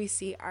far we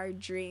see our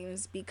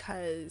dreams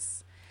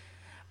because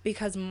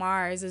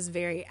Mars is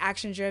very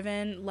action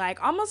driven,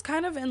 like almost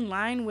kind of in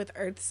line with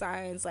Earth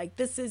signs. Like,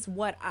 this is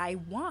what I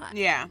want.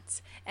 Yeah.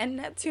 And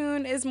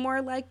Neptune is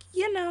more like,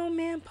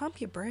 man, pump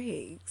your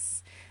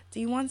brakes. Do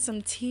you want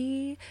some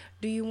tea?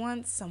 Do you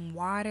want some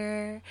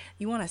water?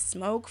 You want to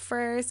smoke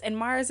first? And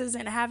Mars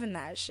isn't having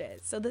that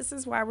shit. So this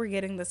is why we're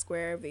getting the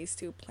square of these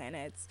two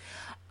planets.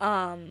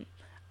 I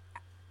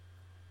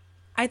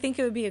think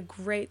it would be a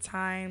great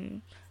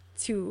time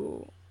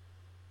to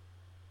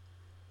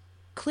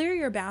clear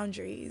your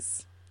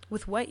boundaries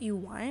with what you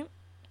want,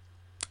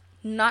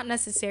 not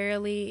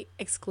necessarily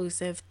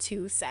exclusive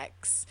to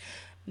sex.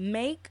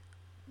 Make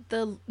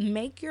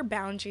your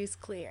boundaries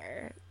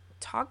clear.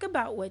 Talk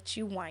about what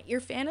you want.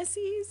 Your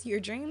fantasies, your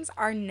dreams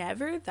are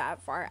never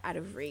that far out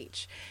of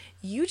reach.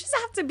 You just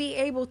have to be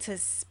able to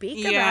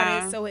speak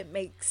about it so it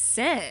makes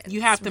sense.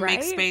 You have to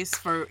make space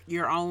for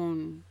your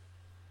own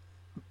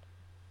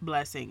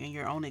blessing and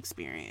your own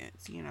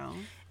experience,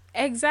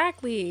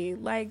 Exactly.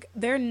 Like,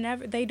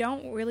 they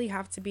don't really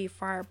have to be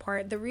far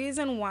apart. The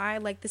reason why,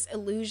 like, this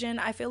illusion,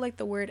 I feel like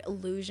the word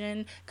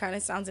illusion kind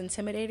of sounds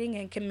intimidating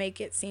and can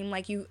make it seem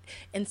like you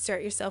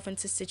insert yourself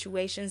into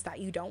situations that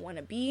you don't want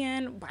to be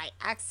in by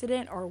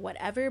accident or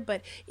whatever.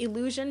 But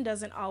illusion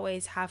doesn't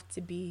have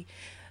to be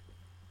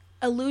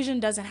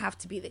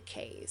the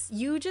case.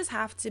 You just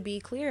have to be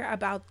clear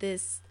about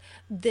this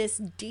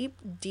deep,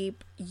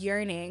 deep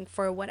yearning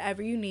for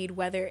whatever you need,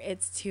 whether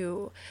it's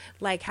to,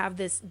 like, have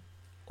this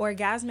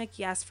orgasmic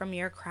yes from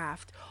your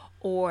craft,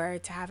 or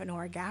to have an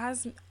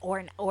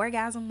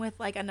orgasm with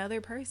like another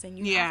person.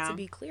 You have to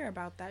be clear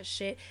about that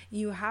shit.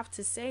 You have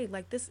to say,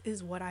 like, this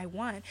is what I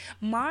want.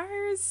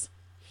 Mars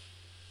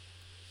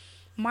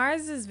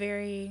is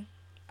very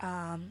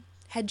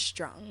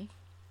headstrong.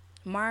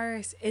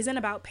 Mars isn't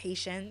about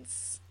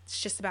patience. It's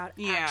just about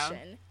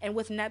action. And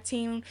with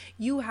Neptune,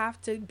 you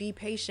have to be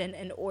patient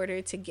in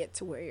order to get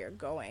to where you're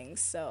going.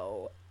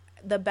 So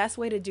the best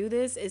way to do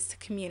this is to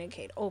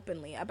communicate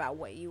openly about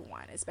what you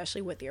want,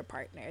 especially with your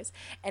partners.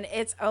 And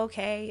it's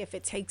okay if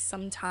it takes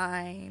some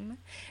time.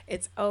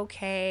 It's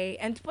okay.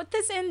 And put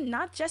this in,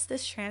 not just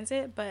this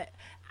transit, but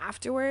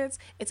afterwards.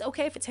 It's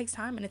okay if it takes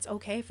time, and it's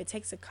okay if it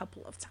takes a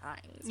couple of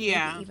times.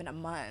 Maybe even a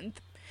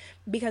month.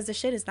 Because the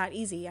shit is not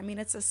easy. I mean,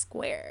 it's a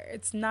square.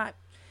 It's not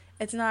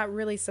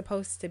really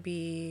supposed to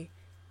be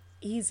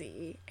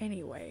easy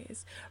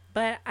anyways.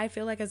 But I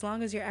feel like as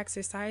long as you're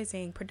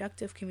exercising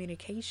productive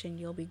communication,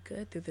 you'll be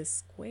good through this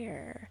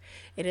square.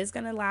 It is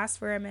going to last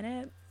for a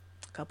minute,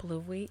 a couple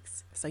of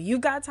weeks. So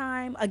you've got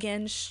time.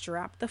 Again,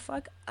 strap the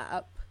fuck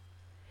up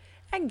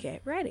and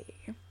get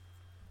ready.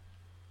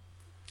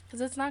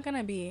 Because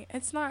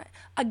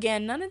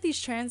again, none of these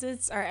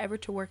transits are ever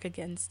to work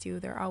against you.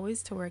 They're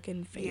always to work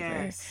in favor.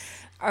 Yes.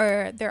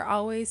 Or they're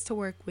always to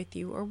work with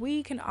you. Or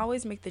we can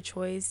always make the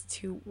choice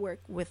to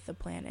work with the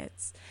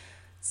planets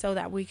so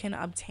that we can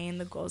obtain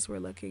the goals we're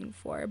looking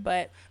for.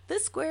 But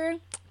this square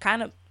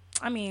kind of,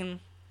 I don't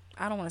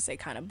want to say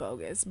kind of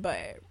bogus,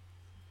 but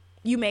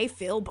you may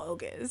feel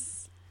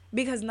bogus.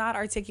 Because not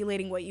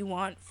articulating what you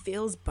want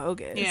feels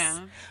bogus.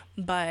 Yeah.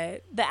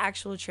 But the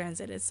actual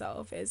transit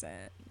itself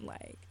isn't.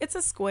 Like, it's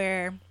a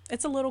square.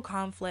 It's a little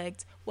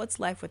conflict. What's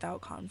life without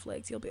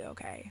conflict? You'll be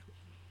okay.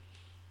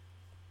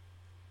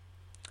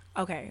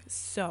 Okay,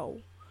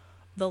 so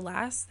the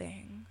last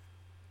thing,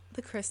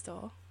 the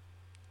crystal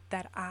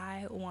that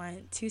I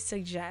want to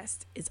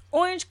suggest is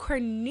orange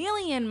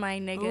carnelian, my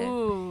nigga.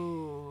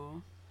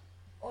 Ooh.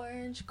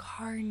 Orange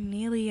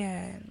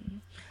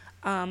carnelian.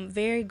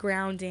 Very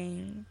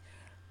grounding,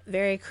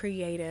 very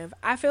creative.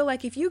 I feel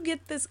like if you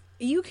get this,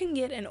 you can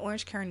get an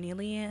orange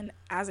carnelian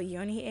as a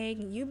yoni egg,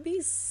 you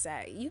be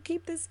set. You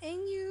keep this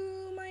in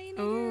you, my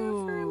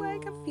nigga, for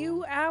like a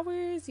few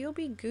hours. You'll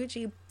be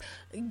Gucci.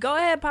 Go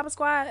ahead, Papa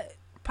Squad.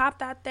 Pop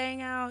that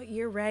thing out.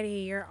 You're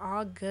ready. You're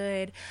all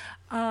good.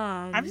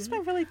 I've just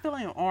been really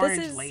feeling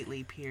orange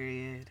lately,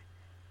 period.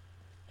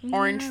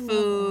 Orange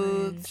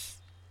foods,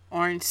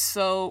 orange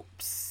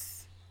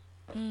soaps,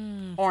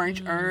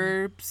 orange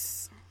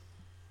herbs.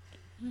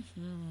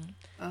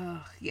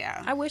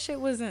 Yeah. I wish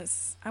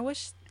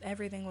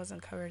everything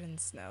wasn't covered in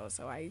snow,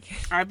 so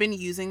I've been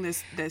using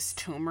this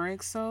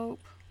turmeric soap.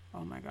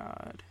 Oh my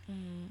god.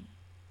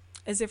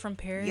 Is it from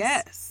Paris?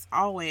 Yes,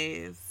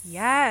 always.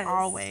 Yes,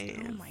 always.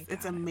 Oh my god,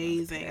 it's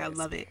amazing. I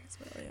love it.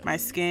 Really my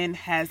skin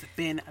has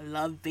been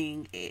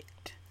loving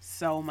it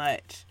so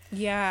much.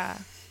 Yeah.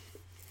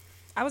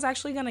 I was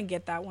actually going to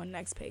get that one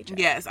next page.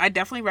 Yes, I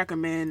definitely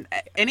recommend.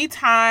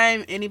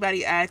 Anytime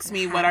anybody asks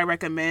me what I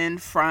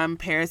recommend from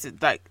Paris,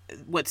 like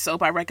what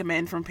soap I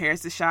recommend from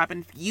Paris to shop,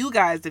 and you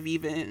guys have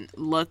even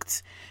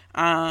looked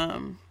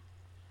on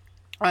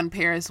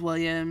Paris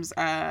Williams'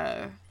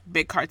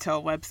 Big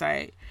Cartel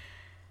website.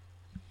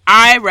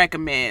 I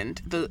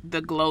recommend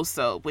the Glow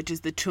soap, which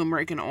is the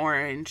turmeric and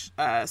orange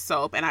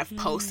soap, and I've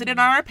posted it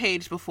on our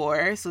page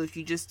before. So if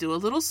you just do a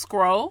little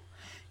scroll,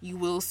 you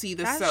will see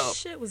the soap. That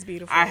shit was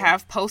beautiful. I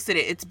have posted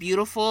it. It's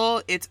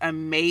beautiful. It's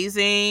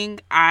amazing.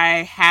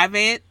 I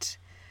haven't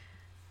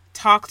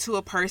talked to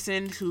a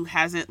person who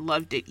hasn't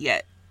loved it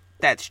yet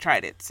that's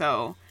tried it.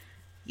 So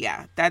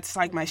yeah, that's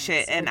like my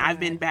shit. So and bad. I've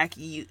been back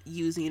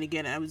using it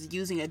again. I was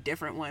using a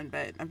different one,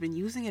 but I've been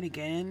using it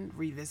again,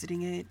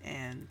 revisiting it,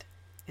 and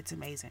it's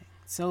amazing.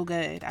 So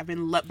good. I've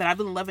been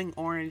loving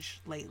orange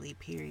lately,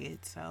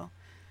 period. So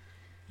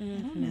I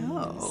don't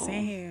know.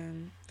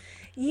 Same.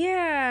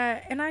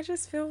 Yeah, and I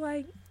just feel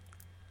like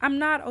I'm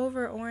not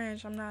over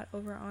orange.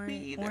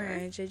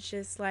 Orange. It's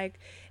just like,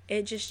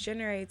 it just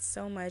generates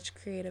so much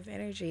creative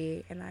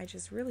energy, and I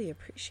just really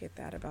appreciate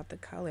that about the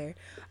color.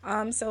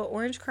 So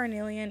orange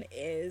carnelian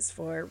is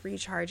for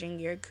recharging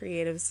your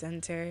creative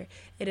center.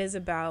 It is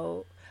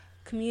about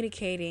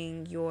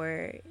communicating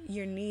your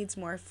needs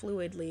more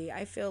fluidly.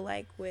 I feel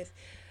like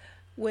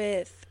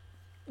with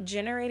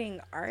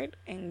generating art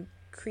and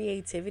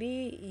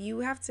creativity,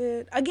 you have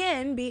to,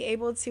 again, be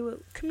able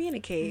to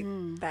communicate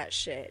that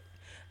shit.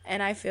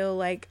 And I feel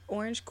like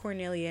orange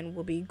carnelian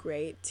will be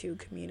great to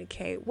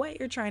communicate what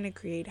you're trying to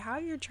create, how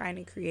you're trying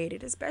to create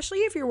it, especially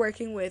if you're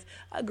working with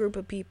a group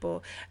of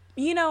people.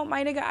 You know,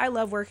 my nigga, I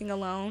love working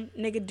alone.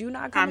 Nigga, do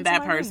not come into my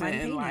room. I'm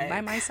painting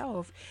by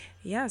myself.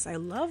 Yes, I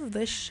love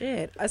this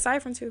shit.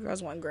 Aside from 2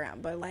 Girls, 1 Gram.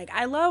 But, like,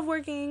 I love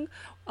working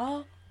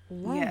alone.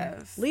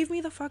 Yes. Leave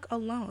me the fuck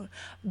alone.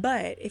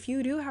 But if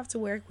you do have to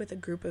work with a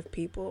group of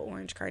people,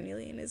 orange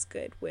carnelian is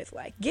good with,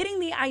 like,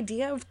 getting the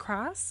idea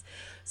across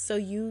so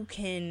you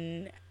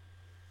can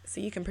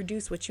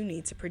produce what you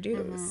need to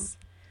produce.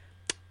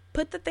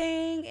 Put the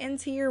thing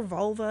into your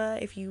vulva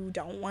if you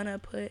don't want to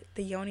put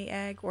the yoni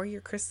egg or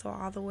your crystal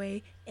all the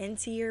way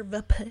into your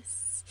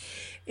vapus.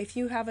 If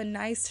you have a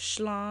nice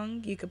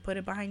schlong, you could put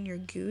it behind your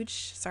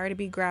gooch. Sorry to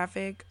be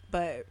graphic,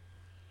 but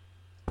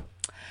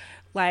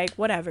like,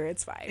 whatever,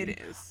 it's fine. It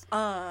is.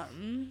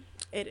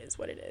 It is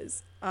what it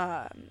is.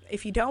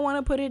 If you don't want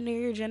to put it near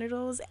your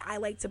genitals, I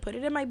like to put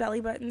it in my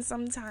belly button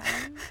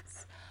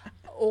sometimes.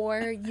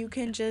 Or you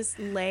can just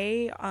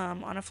lay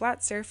on a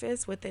flat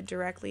surface with it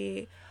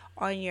directly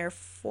on your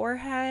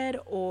forehead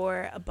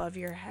or above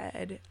your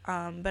head.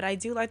 But I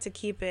do like to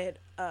keep it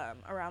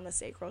around the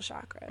sacral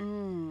chakra.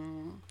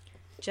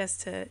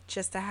 Just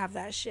to have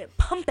that shit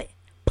pump it.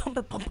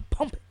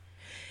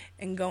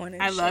 And going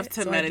and I love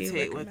to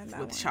meditate with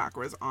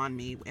chakras on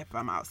me if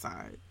I'm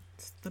outside.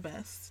 It's the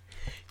best.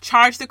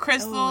 Charge the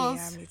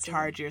crystals.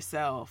 Charge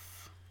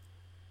yourself.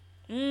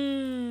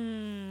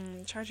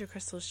 Charge your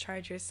crystals.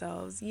 Charge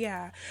yourselves.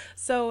 Yeah.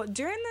 So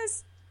during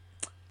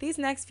these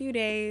next few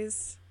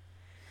days,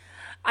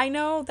 I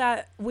know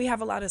that we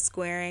have a lot of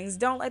squarings.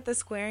 Don't let the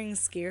squarings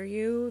scare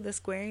you. The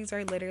squarings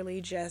are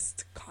literally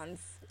just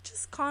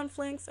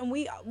conflicts, and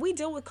we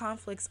deal with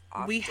conflicts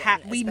often.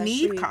 We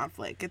need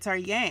conflict. It's our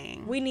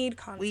yang. We need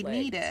conflict. We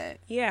need it.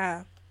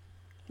 Yeah,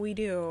 we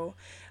do.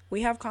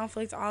 We have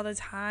conflict all the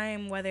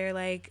time, whether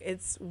like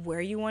it's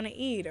where you want to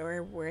eat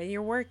or where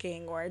you're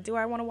working, or do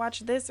I want to watch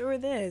this, or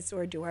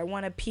do I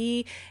want to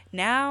pee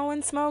now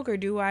and smoke, or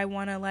do I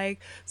want to like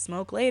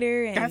smoke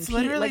later and that's pee,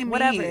 literally like,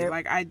 whatever. Me.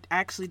 Like I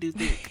actually do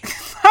think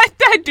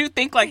I do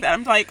think like that.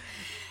 I'm like,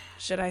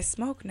 should I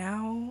smoke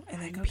now and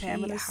then pee?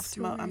 I'm gonna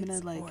smoke. I'm gonna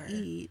like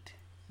eat.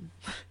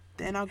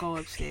 Then I'll go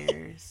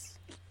upstairs.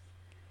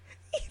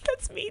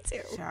 That's me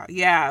too.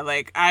 Yeah,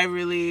 like I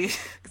really.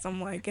 Because I'm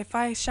like, if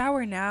I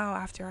shower now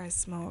after I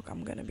smoke,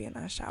 I'm gonna be in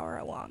that shower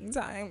a long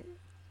time.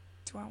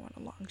 Do I want a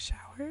long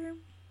shower?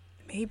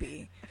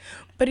 Maybe.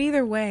 But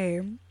either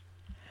way,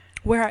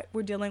 we're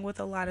dealing with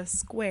a lot of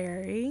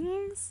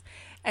squarings.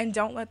 And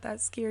don't let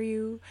that scare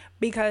you,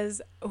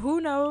 because who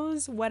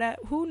knows what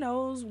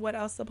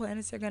else the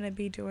planets are going to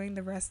be doing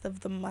the rest of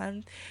the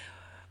month.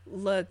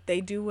 Look,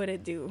 they do what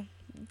it do.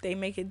 They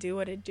make it do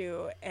what it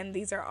do. And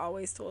these are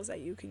always tools that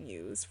you can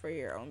use for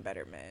your own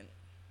betterment.